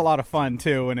there. It was a lot of fun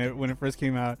too when it first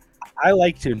came out. I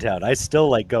like Toontown. I still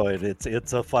like going.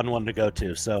 It's a fun one to go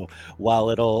to. So while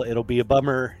it'll be a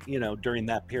bummer, during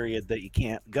that period that you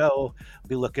can't go, I'll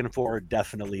be looking forward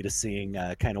definitely to seeing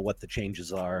kind of what the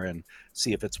changes are and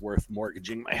see if it's worth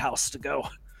mortgaging my house to go.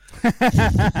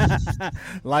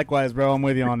 Likewise, bro. I'm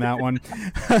with you on that one.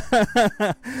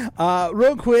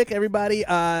 Real quick, everybody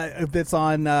that's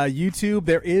on YouTube,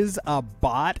 there is a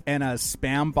bot and a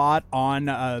spam bot on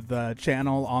the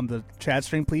channel on the chat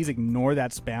stream. Please ignore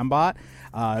that spam bot.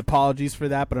 Apologies for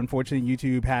that, but unfortunately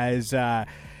YouTube has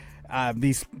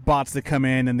these bots that come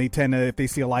in, and they tend to, if they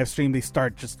see a live stream, they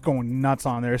start just going nuts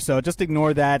on there. So just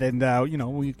ignore that, and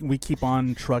we keep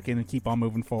on trucking and keep on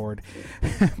moving forward.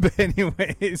 But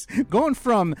anyways, going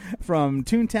from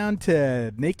Toontown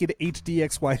to Naked HD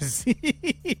XYZ,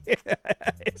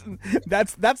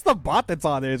 that's the bot that's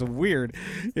on there. It's weird.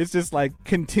 It's just like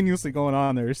continuously going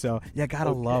on there. So you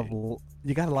gotta love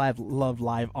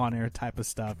live on air type of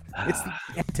stuff. It's the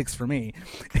antics for me.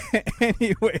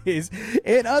 Anyways,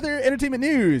 in other entertainment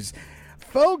news,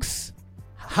 folks,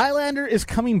 Highlander is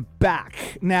coming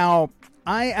back. Now,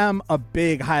 I am a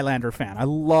big Highlander fan. I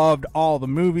loved all the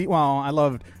movie. Well, I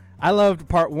loved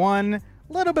part 1, a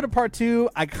little bit of part 2.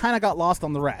 I kind of got lost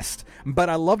on the rest, but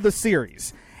I love the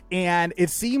series. And it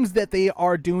seems that they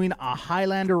are doing a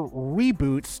Highlander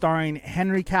reboot starring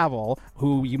Henry Cavill,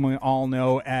 who you might all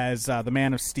know as the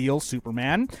Man of Steel,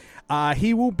 Superman.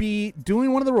 He will be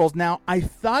doing one of the roles. Now, I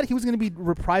thought he was going to be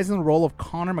reprising the role of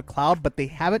Connor McLeod, but they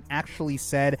haven't actually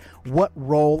said what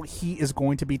role he is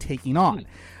going to be taking on.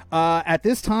 At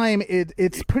this time,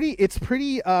 it's pretty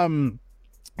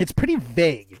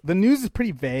vague. The news is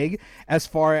pretty vague as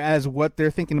far as what they're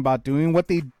thinking about doing. What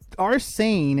they are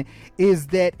saying is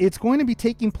that it's going to be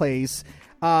taking place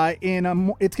it's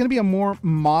going to be a more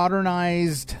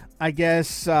modernized, I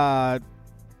guess. They're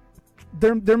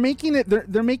making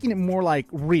it more like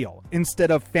real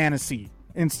instead of fantasy,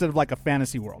 instead of like a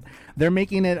fantasy world. They're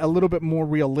making it a little bit more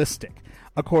realistic,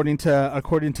 according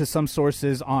to some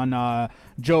sources on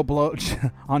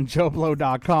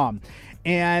JoeBlow.com,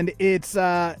 and it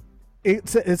says,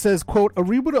 quote, a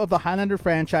reboot of the Highlander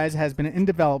franchise has been in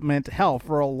development,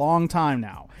 for a long time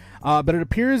now. But it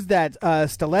appears that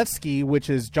Steletsky, which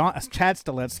is Chad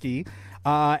Steletsky,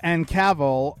 and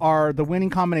Cavill are the winning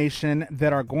combination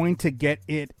that are going to get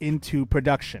it into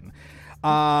production.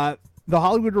 The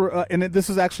Hollywood, and this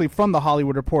is actually from the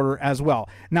Hollywood Reporter as well.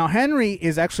 Now, Henry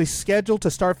is actually scheduled to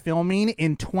start filming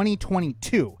in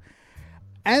 2022.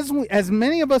 As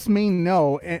many of us may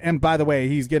know, and by the way,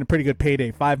 he's getting a pretty good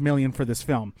payday, $5 million for this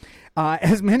film.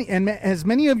 As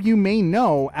many of you may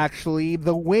know, actually,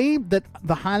 the way that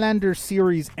the Highlander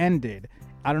series ended,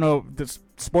 I don't know, this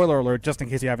spoiler alert, just in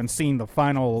case you haven't seen the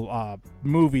final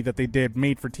movie that they did,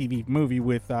 made for TV movie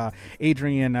with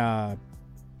Adrian.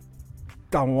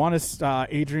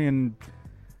 Adrian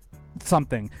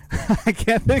something. I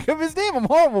can't think of his name. I'm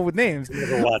horrible with names.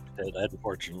 Never watched it,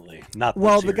 unfortunately. Not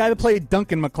well, the guy that played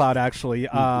Duncan MacLeod, actually.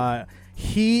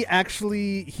 He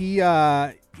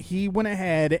went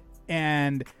ahead,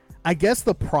 and I guess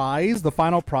the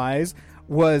final prize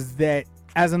was that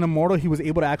as an immortal, he was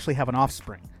able to actually have an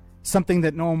offspring, something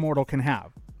that no immortal can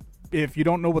have. If you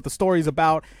don't know what the story is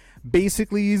about,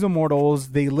 basically these immortals,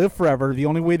 they live forever. The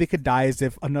only way they could die is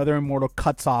if another immortal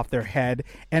cuts off their head,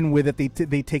 and with it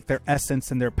they take their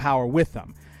essence and their power with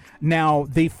them. Now,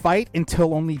 they fight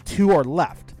until only 2 are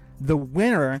left. The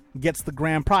winner gets the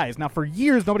grand prize. Now, for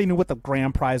years, nobody knew what the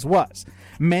grand prize was.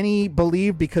 Many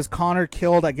believe because Connor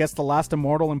killed, I guess, the last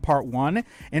immortal in part 1.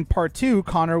 In part 2,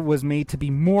 Connor was made to be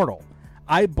mortal.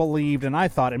 I believed, and I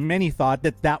thought, and many thought,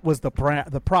 that was the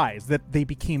prize, that they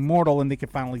became mortal and they could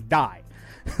finally die.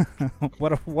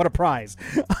 what a prize.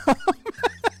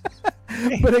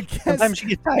 But I guess sometimes you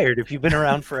get tired. If you've been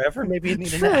around forever, maybe you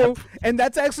need a nap. And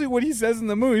that's actually what he says in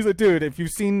the movie. He's like, dude, if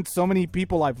you've seen so many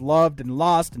people I've loved and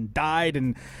lost and died,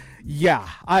 and yeah,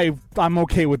 I'm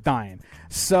okay with dying.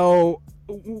 So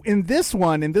in this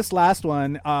last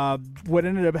one, what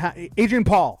ended up Adrian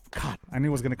Paul. God, I knew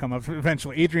it was going to come up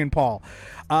eventually. Adrian Paul.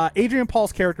 Adrian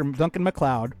Paul's character, Duncan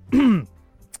MacLeod,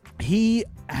 he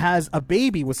has a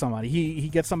baby with somebody. He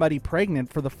gets somebody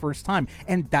pregnant for the first time,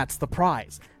 and that's the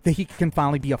prize, that he can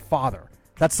finally be a father.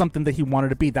 That's something that he wanted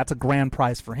to be. That's a grand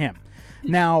prize for him.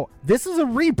 Now, this is a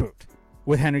reboot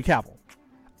with Henry Cavill.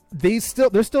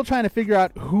 They're still trying to figure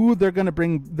out who they're going to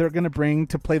bring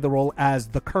to play the role as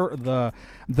the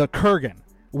Kurgan,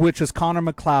 which is Connor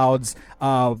MacLeod's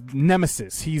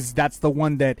nemesis. That's the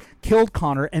one that killed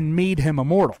Connor and made him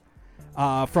immortal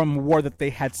from a war that they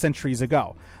had centuries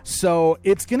ago. So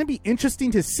it's going to be interesting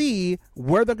to see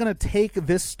where they're going to take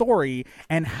this story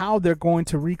and how they're going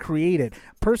to recreate it.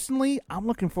 Personally, I'm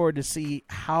looking forward to see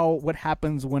what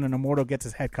happens when an immortal gets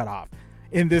his head cut off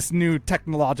in this new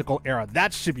technological era.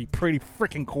 That should be pretty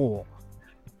freaking cool.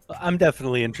 I'm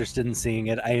definitely interested in seeing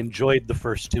it. I enjoyed the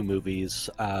first 2 movies.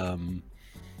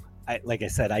 Like I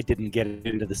said, I didn't get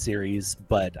into the series,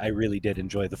 but I really did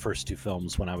enjoy the first 2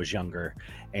 films when I was younger.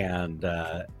 And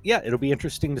it'll be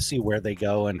interesting to see where they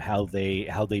go and how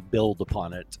they build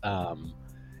upon it.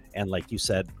 And like you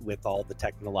said, with all the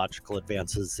technological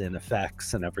advances in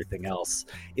effects and everything else,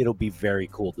 it'll be very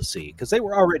cool to see, because they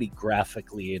were already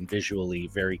graphically and visually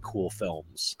very cool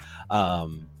films.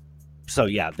 So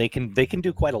yeah, they can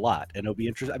do quite a lot, and it'll be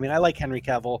interesting. I mean, I like Henry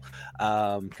Cavill.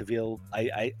 Cavill,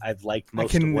 I've liked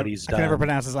most of what he's done. I can never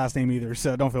pronounce his last name either,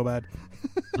 so don't feel bad.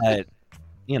 But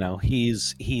you know,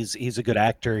 he's a good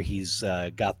actor. He's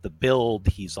got the build.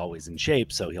 He's always in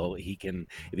shape, so he can,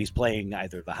 if he's playing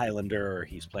either the Highlander or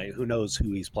he's playing, who knows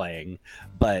who he's playing.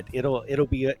 But I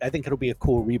think it'll be a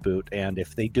cool reboot. And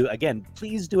if they do, again,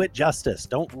 please do it justice.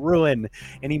 Don't ruin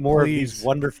any more of these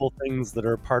wonderful things that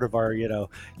are part of our,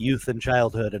 youth and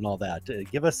childhood and all that.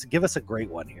 Give us a great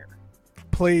one here.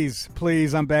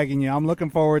 Please, I'm begging you. I'm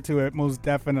looking forward to it, most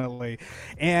definitely.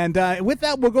 And with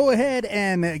that, we'll go ahead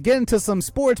and get into some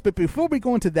sports. But before we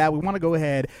go into that, we want to go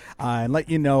ahead and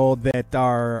let you know that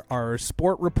our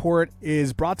sport report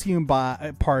is brought to you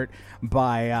by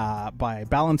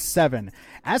Balance 7.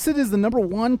 Acid is the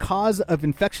 #1 cause of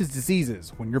infectious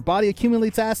diseases. When your body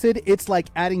accumulates acid, it's like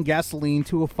adding gasoline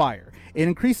to a fire. It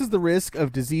increases the risk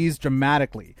of disease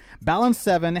dramatically. Balance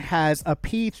 7 has a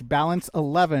pH balance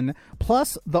 11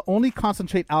 plus the only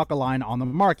concentrate alkaline on the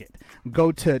market.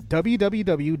 Go to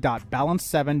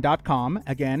www.balance7.com,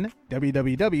 again,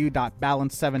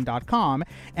 www.balance7.com,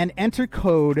 and enter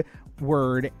code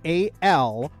word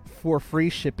AL for free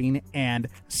shipping and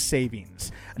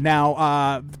savings.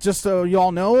 Now, just so you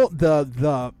all know,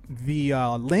 the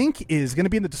link is going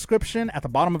to be in the description at the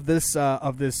bottom of this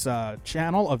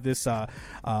channel, of this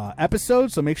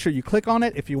episode. So make sure you click on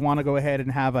it if you want to go ahead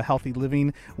and have a healthy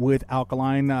living with an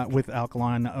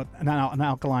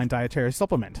alkaline dietary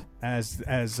supplement, as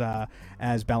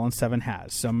Balance 7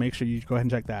 has. So make sure you go ahead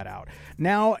and check that out.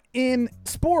 Now, in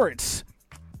sports,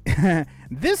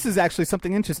 this is actually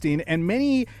something interesting, and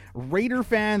many Raider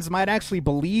fans might actually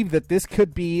believe that this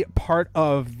could be part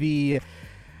of the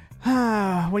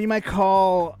what you might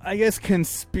call, I guess,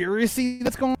 conspiracy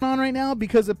that's going on right now,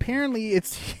 because apparently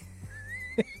it's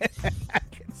I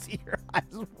can see your eyes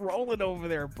rolling over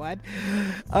there, bud.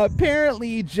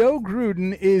 Apparently Joe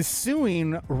Gruden is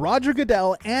suing Roger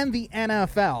Goodell and the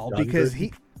NFL because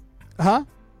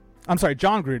I'm sorry,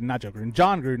 John Gruden, not Joe Gruden.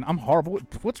 John Gruden. I'm horrible.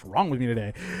 What's wrong with me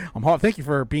today? I'm horrible. Thank you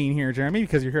for being here, Jeremy,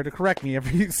 because you're here to correct me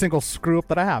every single screw up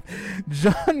that I have.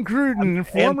 John Gruden,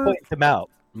 former... And point them out,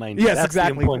 mind you. Yes, That's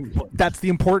exactly. That's the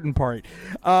important part.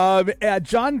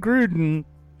 John Gruden,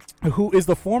 who is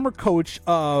the former coach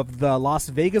of the Las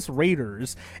Vegas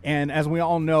Raiders, and as we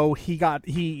all know,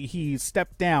 he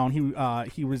stepped down.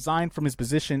 He resigned from his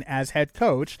position as head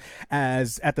coach,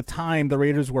 as at the time the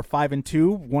Raiders were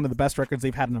 5-2, one of the best records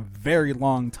they've had in a very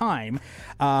long time.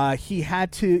 He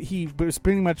was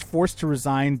pretty much forced to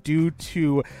resign due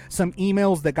to some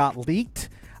emails that got leaked.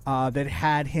 That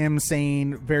had him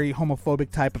saying very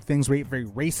homophobic type of things, very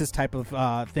racist type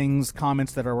of things,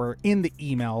 comments that were in the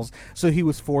emails. So he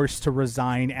was forced to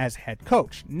resign as head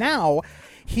coach. Now,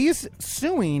 he's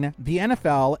suing the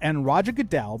NFL and Roger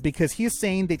Goodell because he is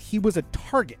saying that he was a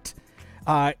target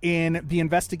in the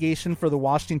investigation for the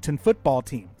Washington football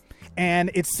team.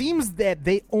 And it seems that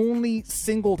they only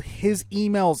singled his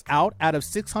emails out of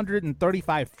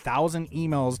 635,000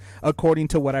 emails, according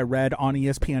to what I read on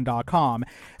ESPN.com,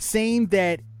 saying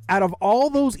that out of all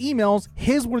those emails,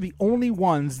 his were the only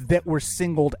ones that were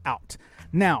singled out.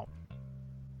 Now,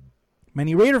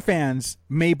 many Raider fans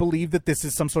may believe that this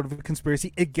is some sort of a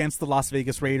conspiracy against the Las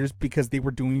Vegas Raiders because they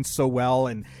were doing so well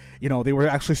and, they were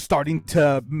actually starting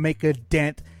to make a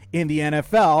dent in the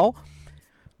NFL.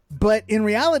 But in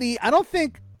reality, I don't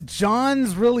think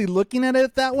John's really looking at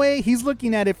it that way. He's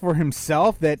looking at it for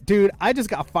himself that, dude, I just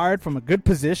got fired from a good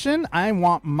position. I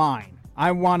want mine.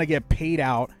 I want to get paid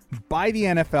out by the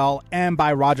NFL and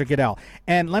by Roger Goodell.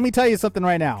 And let me tell you something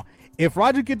right now. If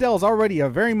Roger Goodell is already a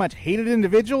very much hated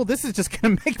individual, this is just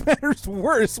going to make matters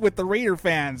worse with the Raider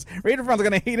fans. Raider fans are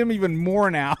going to hate him even more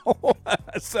now.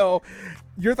 So,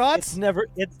 your thoughts?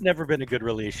 It's never been a good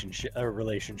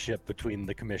relationship between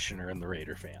the commissioner and the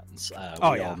Raider fans.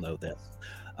 We all know this.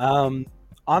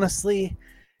 Honestly,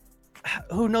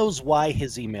 who knows why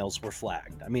his emails were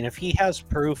flagged? I mean, if he has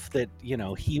proof that,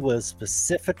 he was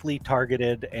specifically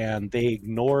targeted and they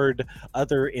ignored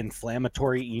other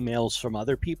inflammatory emails from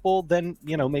other people, then,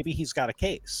 maybe he's got a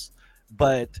case.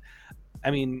 But,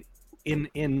 I mean,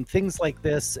 in things like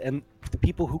this, and the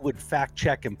people who would fact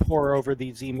check and pore over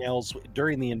these emails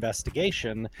during the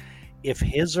investigation, if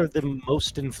his are the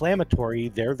most inflammatory,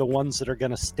 they're the ones that are going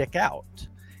to stick out.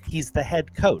 He's the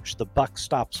head coach. The buck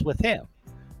stops with him.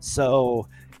 So,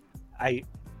 of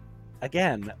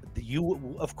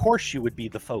course you would be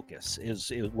the focus,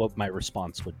 is what my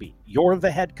response would be. You're the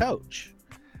head coach.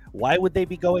 Why would they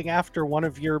be going after one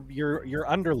of your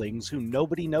underlings who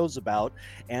nobody knows about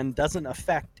and doesn't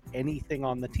affect anything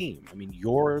on the team? I mean,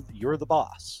 you're the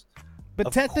boss. But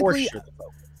of technically, course you're the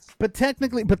focus.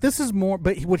 But this is more.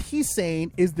 But what he's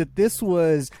saying is that this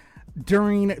was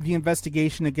during the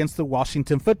investigation against the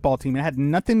Washington football team. It had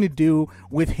nothing to do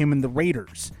with him and the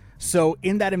Raiders. So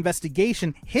in that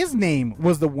investigation, his name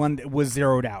was the one that was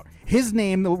zeroed out. His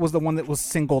name was the one that was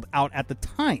singled out at the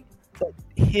time. But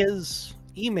his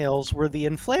emails were the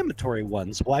inflammatory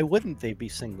ones. Why wouldn't they be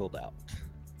singled out?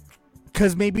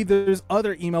 Because maybe there's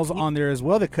other emails on there as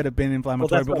well that could have been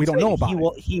inflammatory, but we don't know about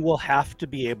it. He will have to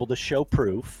be able to show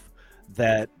proof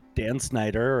that Dan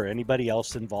Snyder or anybody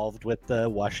else involved with the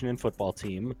Washington football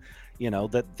team,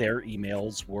 that their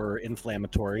emails were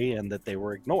inflammatory and that they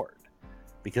were ignored.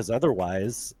 Because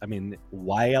otherwise, I mean,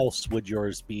 why else would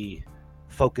yours be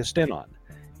focused in on?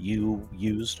 You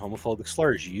used homophobic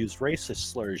slurs, you used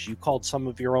racist slurs, you called some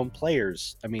of your own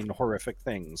players, horrific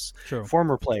things. Sure.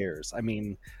 Former players.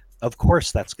 Of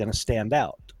course that's going to stand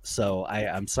out. So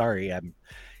I'm sorry, I'm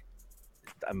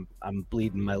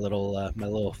bleeding my little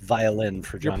violin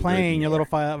for John. You're playing Grady your here.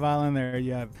 little violin there.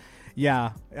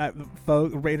 Yeah.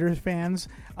 Raiders fans,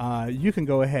 you can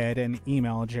go ahead and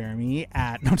email Jeremy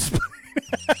at. No, just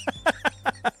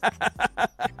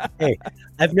Hey,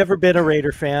 I've never been a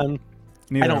Raider fan.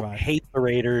 Neither I don't have I. hate the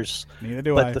Raiders. Neither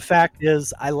do but I. the fact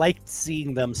is, I liked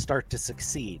seeing them start to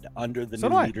succeed under the So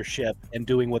new do I. leadership and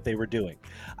doing what they were doing.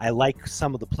 I like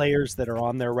some of the players that are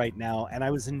on there right now, and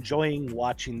I was enjoying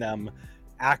watching them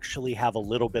actually have a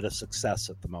little bit of success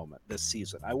at the moment this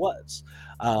season. I was.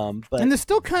 But and they're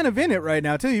still kind of in it right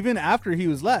now too. Even after he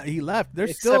left. They're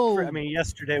except still. for,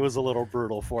 yesterday was a little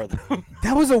brutal for them.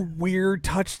 That was a weird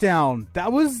touchdown.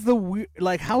 That was the weird.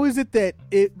 Like, how is it that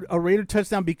a Raider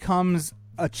touchdown becomes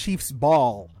a Chiefs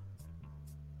ball?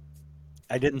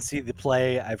 I didn't see the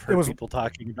play. I've heard people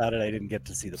talking about it. I didn't get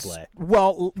to see the play.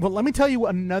 Well, let me tell you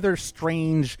another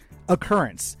strange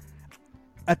occurrence.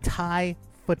 A tie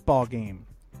football game.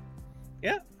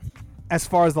 Yeah. As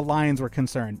far as the Lions were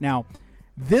concerned. Now,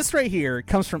 this right here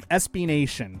comes from SB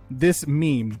Nation, this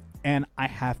meme, and I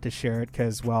have to share it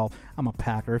because, well, I'm a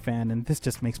Packer fan, and this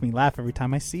just makes me laugh every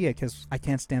time I see it because I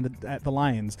can't stand the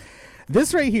Lions.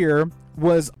 This right here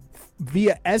was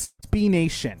via SB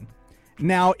Nation.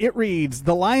 Now, it reads,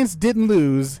 the Lions didn't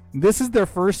lose. This is their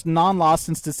first non-loss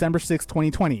since December 6,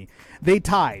 2020. They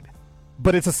tied,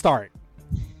 but it's a start.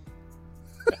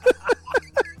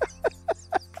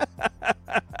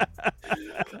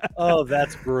 Oh,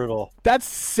 that's brutal. That's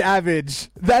savage.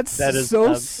 That is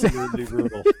so absolutely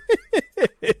brutal.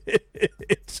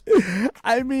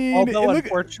 Although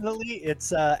unfortunately,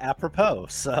 it's apropos.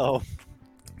 So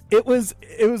it was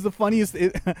the funniest.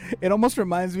 It almost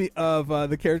reminds me of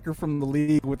the character from The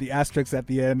League with the asterisks at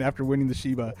the end after winning the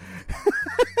Sheba.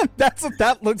 That's what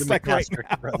that looks like right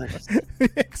now. Brothers.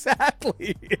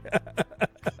 Exactly.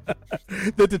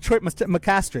 The Detroit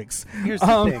McCastrix. Here's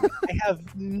the thing. I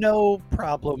have no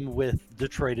problem with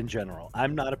Detroit in general.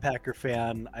 I'm not a Packer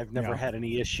fan. I've never had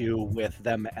any issue with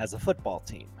them as a football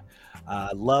team.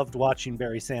 Loved watching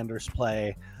Barry Sanders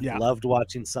play. Yeah. Loved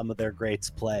watching some of their greats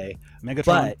play. Megatron.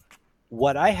 But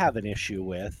what I have an issue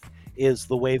with is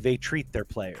the way they treat their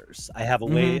players. I have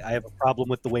a problem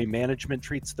with the way management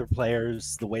treats their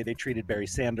players, the way they treated Barry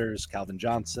Sanders, Calvin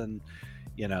Johnson.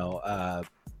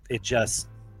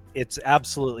 It's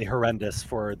absolutely horrendous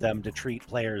for them to treat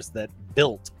players that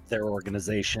built their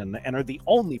organization and are the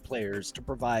only players to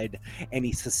provide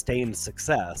any sustained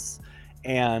success.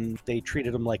 And they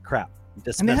treated them like crap.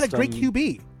 And they had a great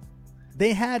QB.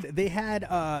 They had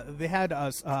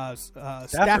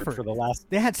Stafford for the last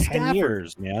they had 10 Stafford.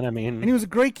 years, man. And he was a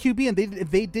great QB, and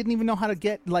they didn't even know how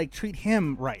to treat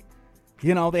him right.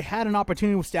 They had an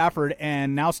opportunity with Stafford,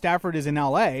 and now Stafford is in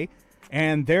LA,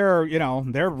 and they're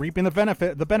reaping the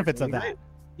benefits of that.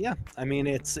 Yeah,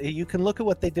 you can look at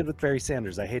what they did with Barry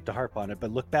Sanders. I hate to harp on it,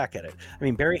 but look back at it.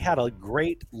 Barry had a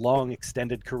great, long,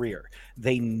 extended career.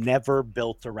 They never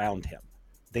built around him.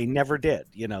 They never did.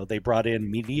 They brought in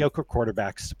mediocre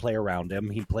quarterbacks to play around him.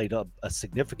 He played a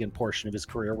significant portion of his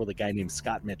career with a guy named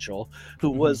Scott Mitchell, who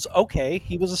was okay.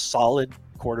 He was a solid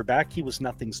quarterback. He was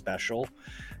nothing special.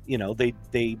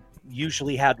 They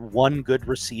usually had one good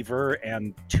receiver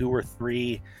and two or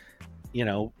three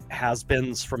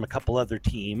has-beens from a couple other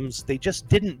teams. They just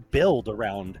didn't build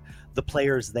around the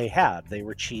players they had. They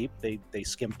were cheap. They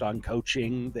skimped on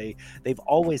coaching. They've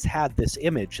always had this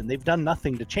image, and they've done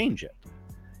nothing to change it.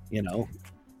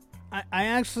 I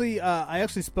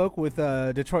actually spoke with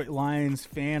a Detroit Lions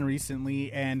fan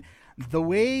recently, and the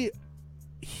way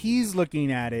he's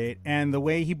looking at it and the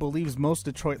way he believes most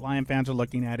Detroit Lion fans are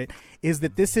looking at it is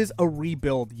that this is a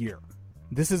rebuild year.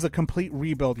 This is a complete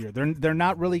rebuild year. They're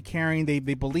not really caring. They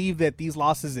believe that these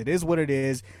losses, it is what it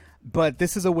is, but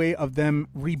this is a way of them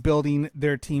rebuilding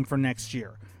their team for next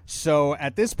year. So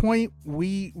at this point,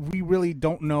 we really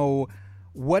don't know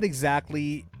what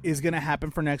exactly is going to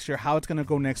happen for next year, how it's going to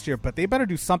go next year, but they better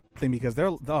do something because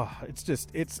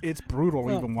it's brutal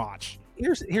to even watch.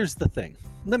 Here's the thing.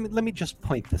 Let me just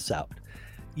point this out.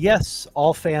 Yes,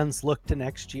 all fans look to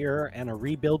next year, and a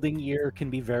rebuilding year can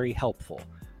be very helpful.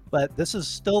 But this is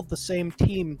still the same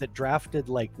team that drafted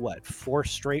like what 4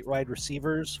 straight wide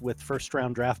receivers with first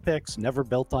round draft picks, never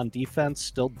built on defense,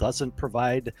 still doesn't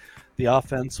provide the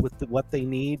offense with what they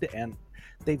need. And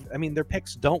their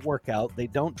picks don't work out. They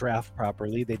don't draft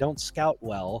properly. They don't scout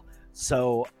well.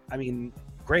 So,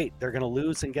 great. They're going to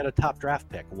lose and get a top draft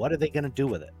pick. What are they going to do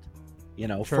with it?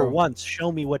 True. For once,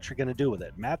 show me what you're going to do with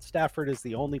it. Matt Stafford is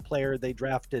the only player they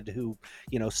drafted who,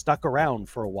 stuck around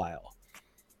for a while.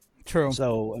 True.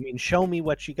 So, show me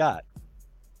what you got.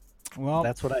 Well,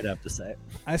 that's what I'd have to say.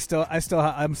 I'm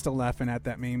still laughing at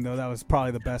that meme though. That was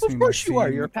probably the best meme. Of course you are.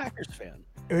 You're a Packers fan.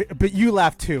 But you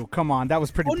laughed too. Come on, that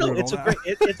was pretty brutal. No, it's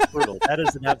it's brutal. That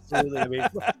is an absolutely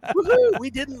woohoo, we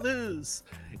didn't lose.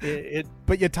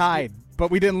 But you tied. But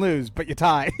we didn't lose. But you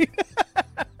tied.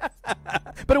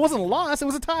 But it wasn't a loss. It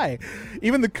was a tie.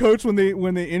 Even the coach, when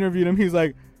they interviewed him, he's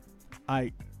like,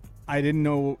 I didn't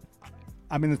know.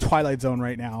 I'm in the twilight zone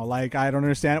right now. Like, I don't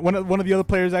understand. One of the other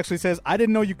players actually says, I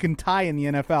didn't know you can tie in the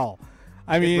NFL.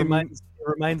 It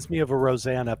reminds me of a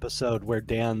Roseanne episode where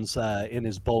Dan's in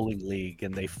his bowling league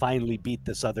and they finally beat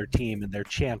this other team, and their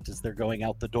chant as they're going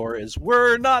out the door is,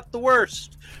 "We're not the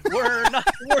worst. We're not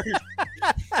the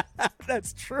worst."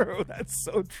 That's true. That's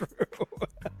so true.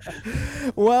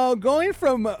 Well, going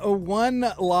from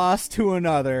one loss to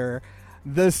another,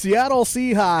 the Seattle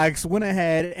Seahawks went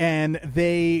ahead and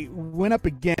they went up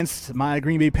against my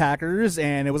Green Bay Packers,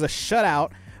 and it was a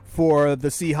shutout for the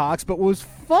Seahawks. But what was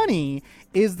funny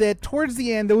is that towards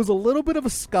the end, there was a little bit of a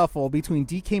scuffle between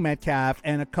DK Metcalf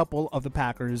and a couple of the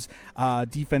Packers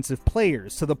defensive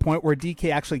players, to the point where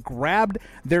DK actually grabbed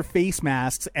their face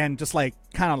masks and just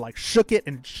kind of shook it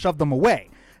and shoved them away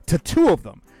to 2 of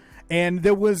them. And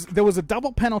there was a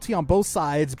double penalty on both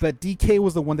sides, but DK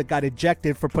was the one that got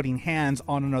ejected for putting hands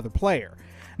on another player.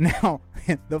 Now,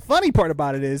 the funny part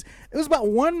about it is it was about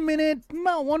 1 minute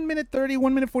 30,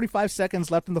 1 minute 45 seconds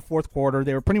left in the fourth quarter.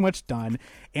 They were pretty much done,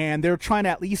 and they were trying to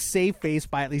at least save face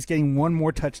by at least getting one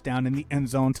more touchdown in the end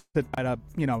zone to try to,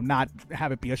 not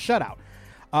have it be a shutout.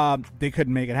 They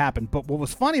couldn't make it happen. But what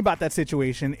was funny about that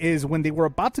situation is when they were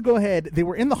about to go ahead, they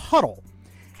were in the huddle.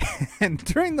 And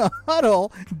during the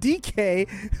huddle, DK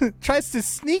tries to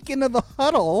sneak into the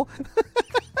huddle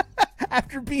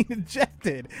after being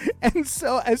ejected. And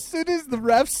so as soon as the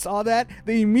refs saw that,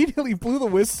 they immediately blew the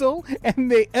whistle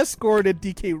and they escorted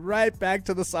DK right back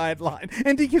to the sideline.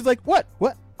 And DK's like, what?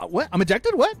 I'm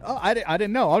ejected? What? Oh, I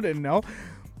didn't know.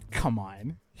 Come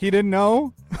on. He didn't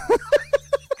know?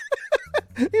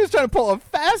 He was trying to pull a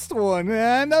fast one,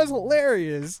 man. That was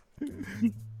hilarious.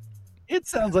 It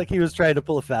sounds like he was trying to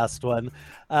pull a fast one.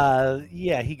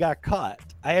 Yeah, he got caught.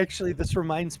 This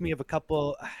reminds me of a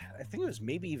couple, I think it was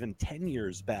maybe even 10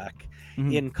 years back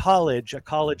in college. A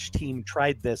college team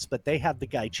tried this, but they had the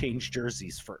guy change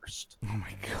jerseys first. Oh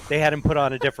my God. They had him put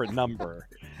on a different number,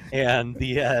 and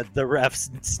the refs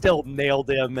still nailed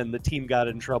him, and the team got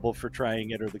in trouble for trying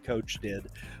it, or the coach did.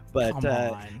 But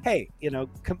hey,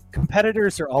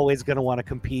 competitors are always going to want to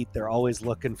compete. They're always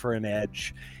looking for an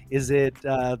edge. Is it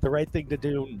the right thing to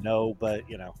do? No, but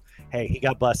hey, he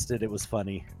got busted. It was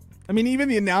funny. Even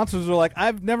the announcers were like,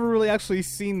 I've never really actually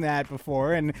seen that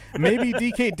before, and maybe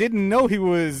DK didn't know he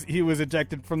was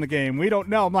ejected from the game. We don't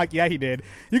know. I'm like, yeah, he did.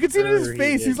 You can see it in his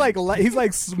face. He's like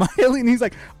smiling. He's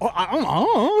like, oh, I don't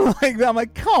know. Like that. I'm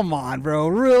like, come on, bro,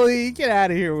 really? Get out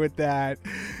of here with that.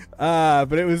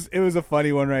 But it was a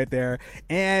funny one right there.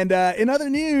 And in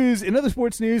other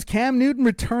sports news, Cam Newton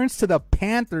returns to the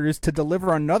Panthers to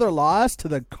deliver another loss to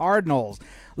the Cardinals.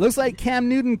 Looks like Cam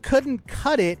Newton couldn't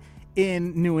cut it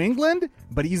in New England,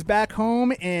 but he's back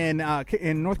home in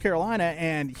North Carolina,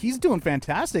 and he's doing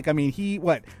fantastic. He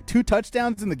 2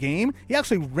 touchdowns in the game. He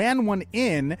actually ran one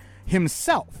in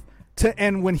himself.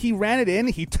 And when he ran it in,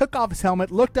 he took off his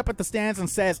helmet, looked up at the stands, and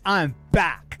says, "I'm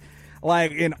back."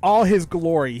 In all his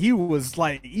glory.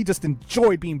 He just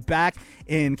enjoyed being back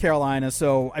in Carolina.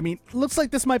 So, looks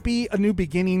like this might be a new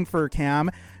beginning for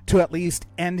Cam to at least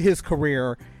end his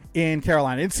career in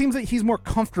Carolina. It seems that he's more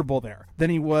comfortable there than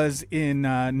he was in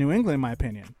New England, in my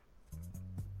opinion.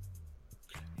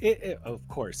 Of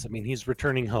course. He's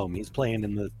returning home. He's playing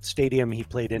in the stadium he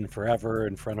played in forever,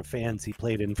 in front of fans he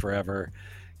played in forever.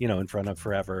 In front of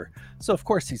forever. So of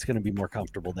course he's going to be more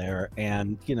comfortable there.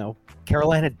 And,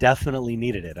 Carolina definitely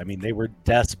needed it. They were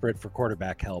desperate for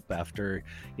quarterback help after,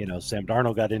 Sam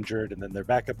Darnold got injured, and then their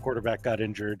backup quarterback got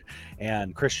injured,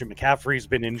 and Christian McCaffrey's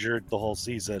been injured the whole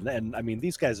season. And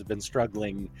these guys have been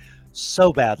struggling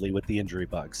so badly with the injury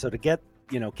bug. So to get,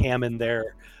 Cam in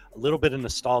there, a little bit of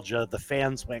nostalgia, the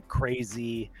fans went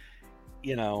crazy.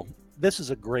 you know, this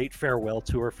is a great farewell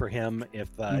tour for him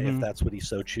if that's what he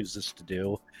so chooses to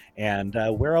do. And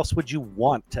where else would you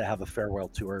want to have a farewell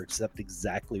tour except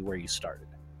exactly where you started?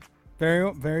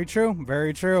 Very, very true.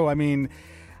 Very true. I mean,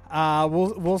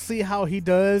 we'll see how he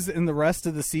does in the rest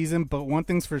of the season. But one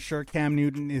thing's for sure, Cam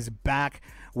Newton is back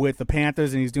with the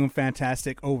Panthers, and he's doing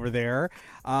fantastic over there.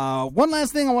 One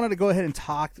last thing I wanted to go ahead and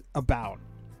talk about,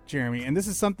 Jeremy, and this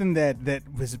is something that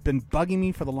has been bugging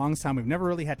me for the longest time. We've never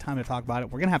really had time to talk about it.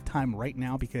 We're going to have time right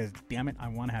now because, damn it, I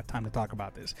want to have time to talk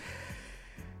about this.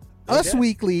 Okay. Us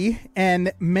Weekly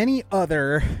and many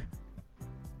other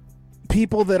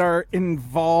people that are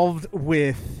involved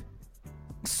with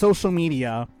social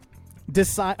media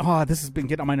decide, this has been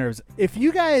getting on my nerves. If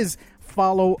you guys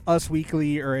follow Us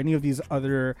Weekly or any of these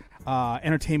other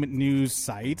entertainment news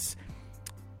sites,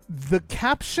 the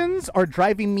captions are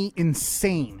driving me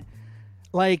insane.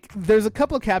 Like, there's a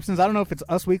couple of captions. I don't know if it's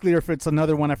Us Weekly or if it's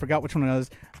another one. I forgot which one it was.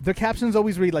 The captions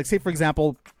always read, like, say, for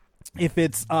example, if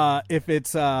it's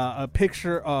a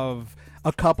picture of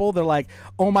a couple, they're like,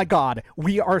 oh my God,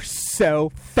 we are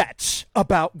so fetch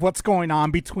about what's going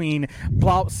on between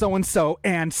blah so-and-so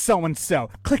and so-and-so.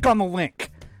 Click on the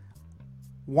link.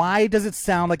 Why does it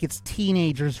sound like it's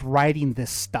teenagers writing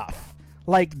this stuff?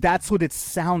 Like, that's what it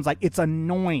sounds like. It's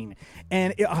annoying.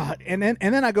 And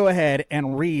then I go ahead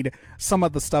and read some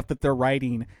of the stuff that they're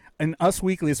writing. In Us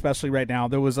Weekly, especially right now,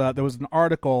 there was an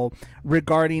article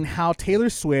regarding how Taylor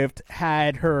Swift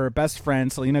had her best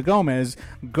friend, Selena Gomez,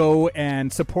 go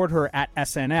and support her at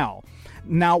SNL.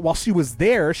 Now, while she was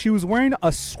there, she was wearing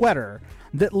a sweater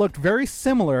that looked very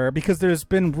similar, because there's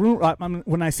been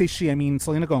when I say she, I mean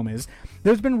Selena Gomez.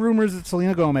 There's been rumors that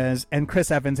Selena Gomez and Chris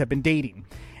Evans have been dating.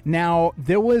 Now,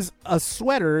 there was a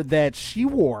sweater that she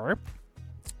wore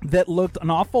that looked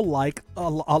an awful a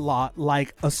lot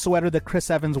like a sweater that Chris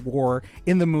Evans wore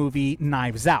in the movie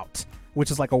Knives Out,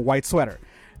 which is like a white sweater.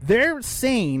 They're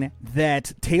saying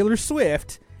that Taylor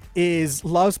Swift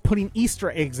loves putting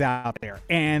Easter eggs out there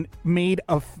and made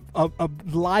a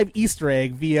live Easter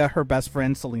egg via her best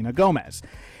friend Selena Gomez.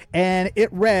 And it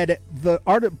read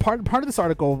part of this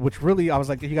article, which really I was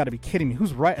like, you got to be kidding me.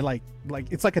 Who's right? Like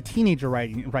it's like a teenager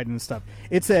writing this stuff.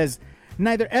 It says,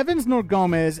 neither Evans nor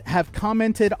Gomez have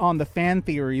commented on the fan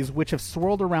theories which have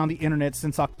swirled around the internet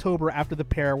since October, after the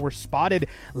pair were spotted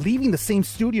leaving the same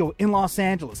studio in Los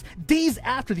Angeles, days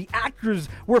after the actors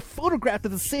were photographed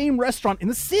at the same restaurant in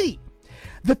the city.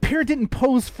 The pair didn't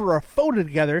pose for a photo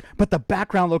together, but the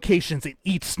background locations in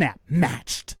each snap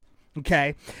matched.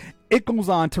 Okay? It goes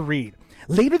on to read,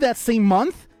 later that same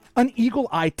month, an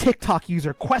eagle-eyed TikTok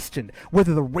user questioned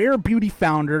whether the Rare Beauty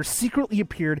founder secretly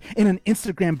appeared in an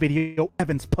Instagram video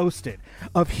Evans posted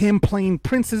of him playing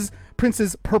Prince's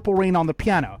Purple Rain on the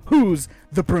piano. Who's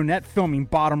the brunette filming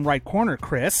bottom right corner,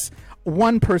 Chris?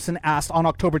 One person asked on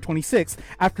October 26th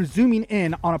after zooming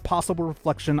in on a possible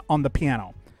reflection on the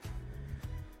piano.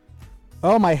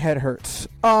 Oh, my head hurts.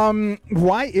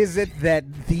 Why is it that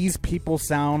these people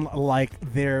sound like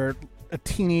they're a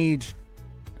teenage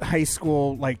high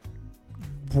school, like,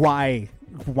 why?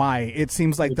 It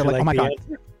seems like they're like, oh my God.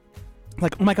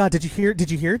 Like, oh my God, did you hear?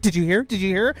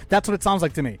 That's what it sounds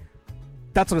like to me.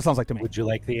 Would you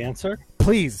like the answer?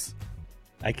 Please.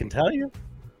 I can tell you.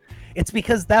 It's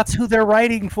because that's who they're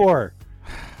writing for.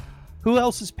 Who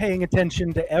else is paying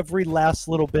attention to every last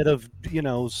little bit of,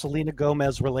 Selena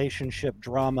Gomez relationship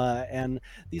drama? And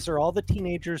these are all the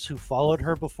teenagers who followed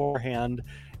her beforehand,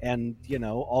 and,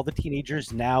 all the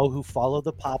teenagers now who follow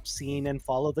the pop scene and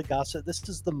follow the gossip. This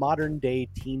is the modern day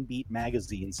Teen Beat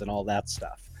magazines and all that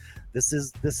stuff. This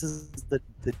is the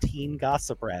teen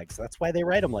gossip rags. That's why they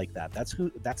write them like that. That's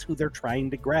who they're trying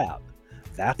to grab.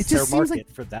 That's their market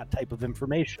for that type of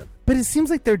information. But it seems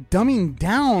like they're dumbing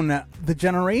down the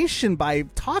generation by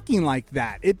talking like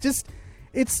that.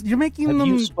 You're making them... Have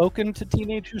you spoken to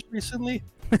teenagers recently?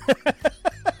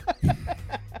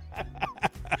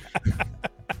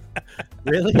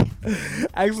 Really?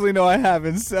 Actually, no, I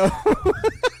haven't. So,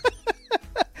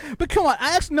 but come on,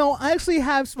 I actually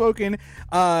have spoken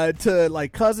to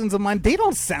like cousins of mine. They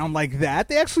don't sound like that.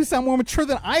 They actually sound more mature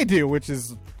than I do, which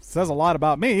says a lot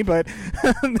about me. But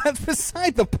that's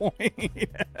beside the point.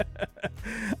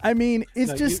 I mean,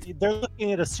 they're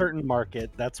looking at a certain market.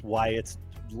 That's why it's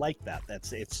like that.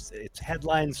 It's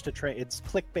headlines it's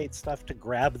clickbait stuff to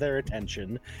grab their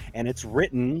attention, and it's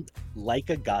written like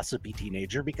a gossipy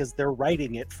teenager because they're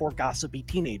writing it for gossipy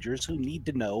teenagers who need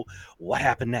to know what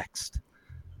happened next.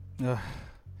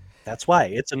 That's why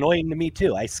it's annoying to me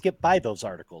too. I skip by those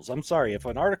articles. I'm sorry, if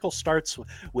an article starts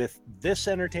with this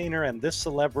entertainer and this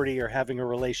celebrity are having a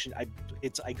relation,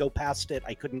 I go past it.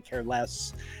 I couldn't care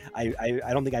less. I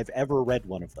don't think I've ever read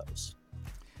one of those.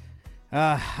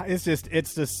 It's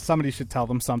just somebody should tell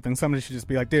them something. Somebody should just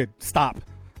be like, dude, stop.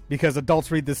 Because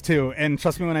adults read this too. And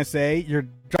trust me when I say, you're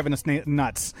driving us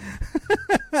nuts.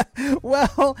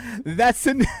 Well, that's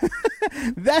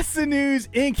the news.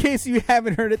 In case you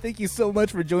haven't heard it, thank you so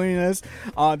much for joining us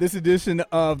on this edition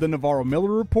of the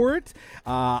Navarro-Miller Report.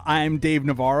 I'm Dave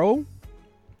Navarro.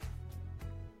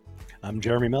 I'm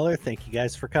Jeremy Miller. Thank you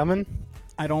guys for coming.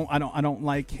 I don't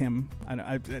like him.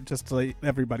 I just to let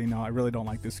everybody know, I really don't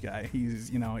like this guy. He's,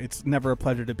 it's never a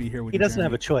pleasure to be here with you. He doesn't Jeremy.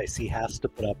 have a choice. He has to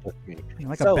put up with me. You're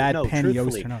like a bad Penn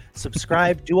Yost.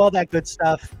 Subscribe, do all that good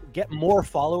stuff. Get more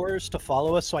followers to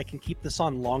follow us so I can keep this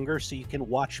on longer so you can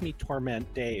watch me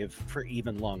torment Dave for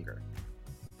even longer.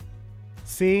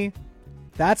 See?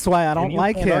 That's why I don't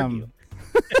like him.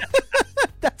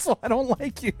 That's why I don't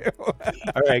like you.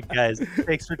 All right, guys.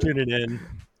 Thanks for tuning in.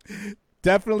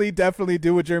 Definitely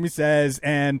do what Jeremy says,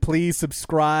 and please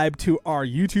subscribe to our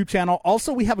YouTube channel.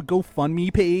 Also, we have a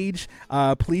GoFundMe page.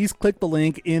 Please click the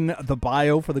link in the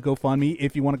bio for the GoFundMe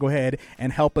if you want to go ahead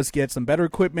and help us get some better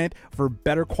equipment for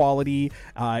better quality.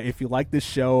 If you like this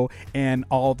show and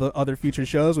all the other future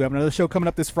shows, we have another show coming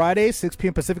up this Friday, 6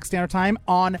 p.m. Pacific Standard Time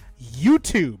on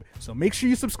YouTube. So make sure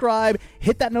you subscribe,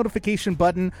 hit that notification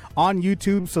button on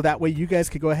YouTube so that way you guys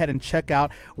can go ahead and check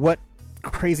out what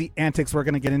crazy antics we're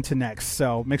going to get into next.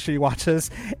 So make sure you watch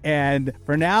us. And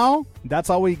for now,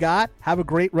 that's all we got. Have a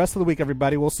great rest of the week,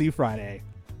 everybody. We'll see you Friday.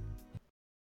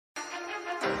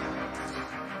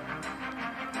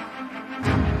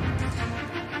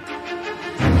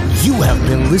 You have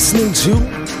been listening to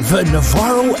the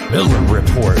Navarro-Miller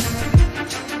Report.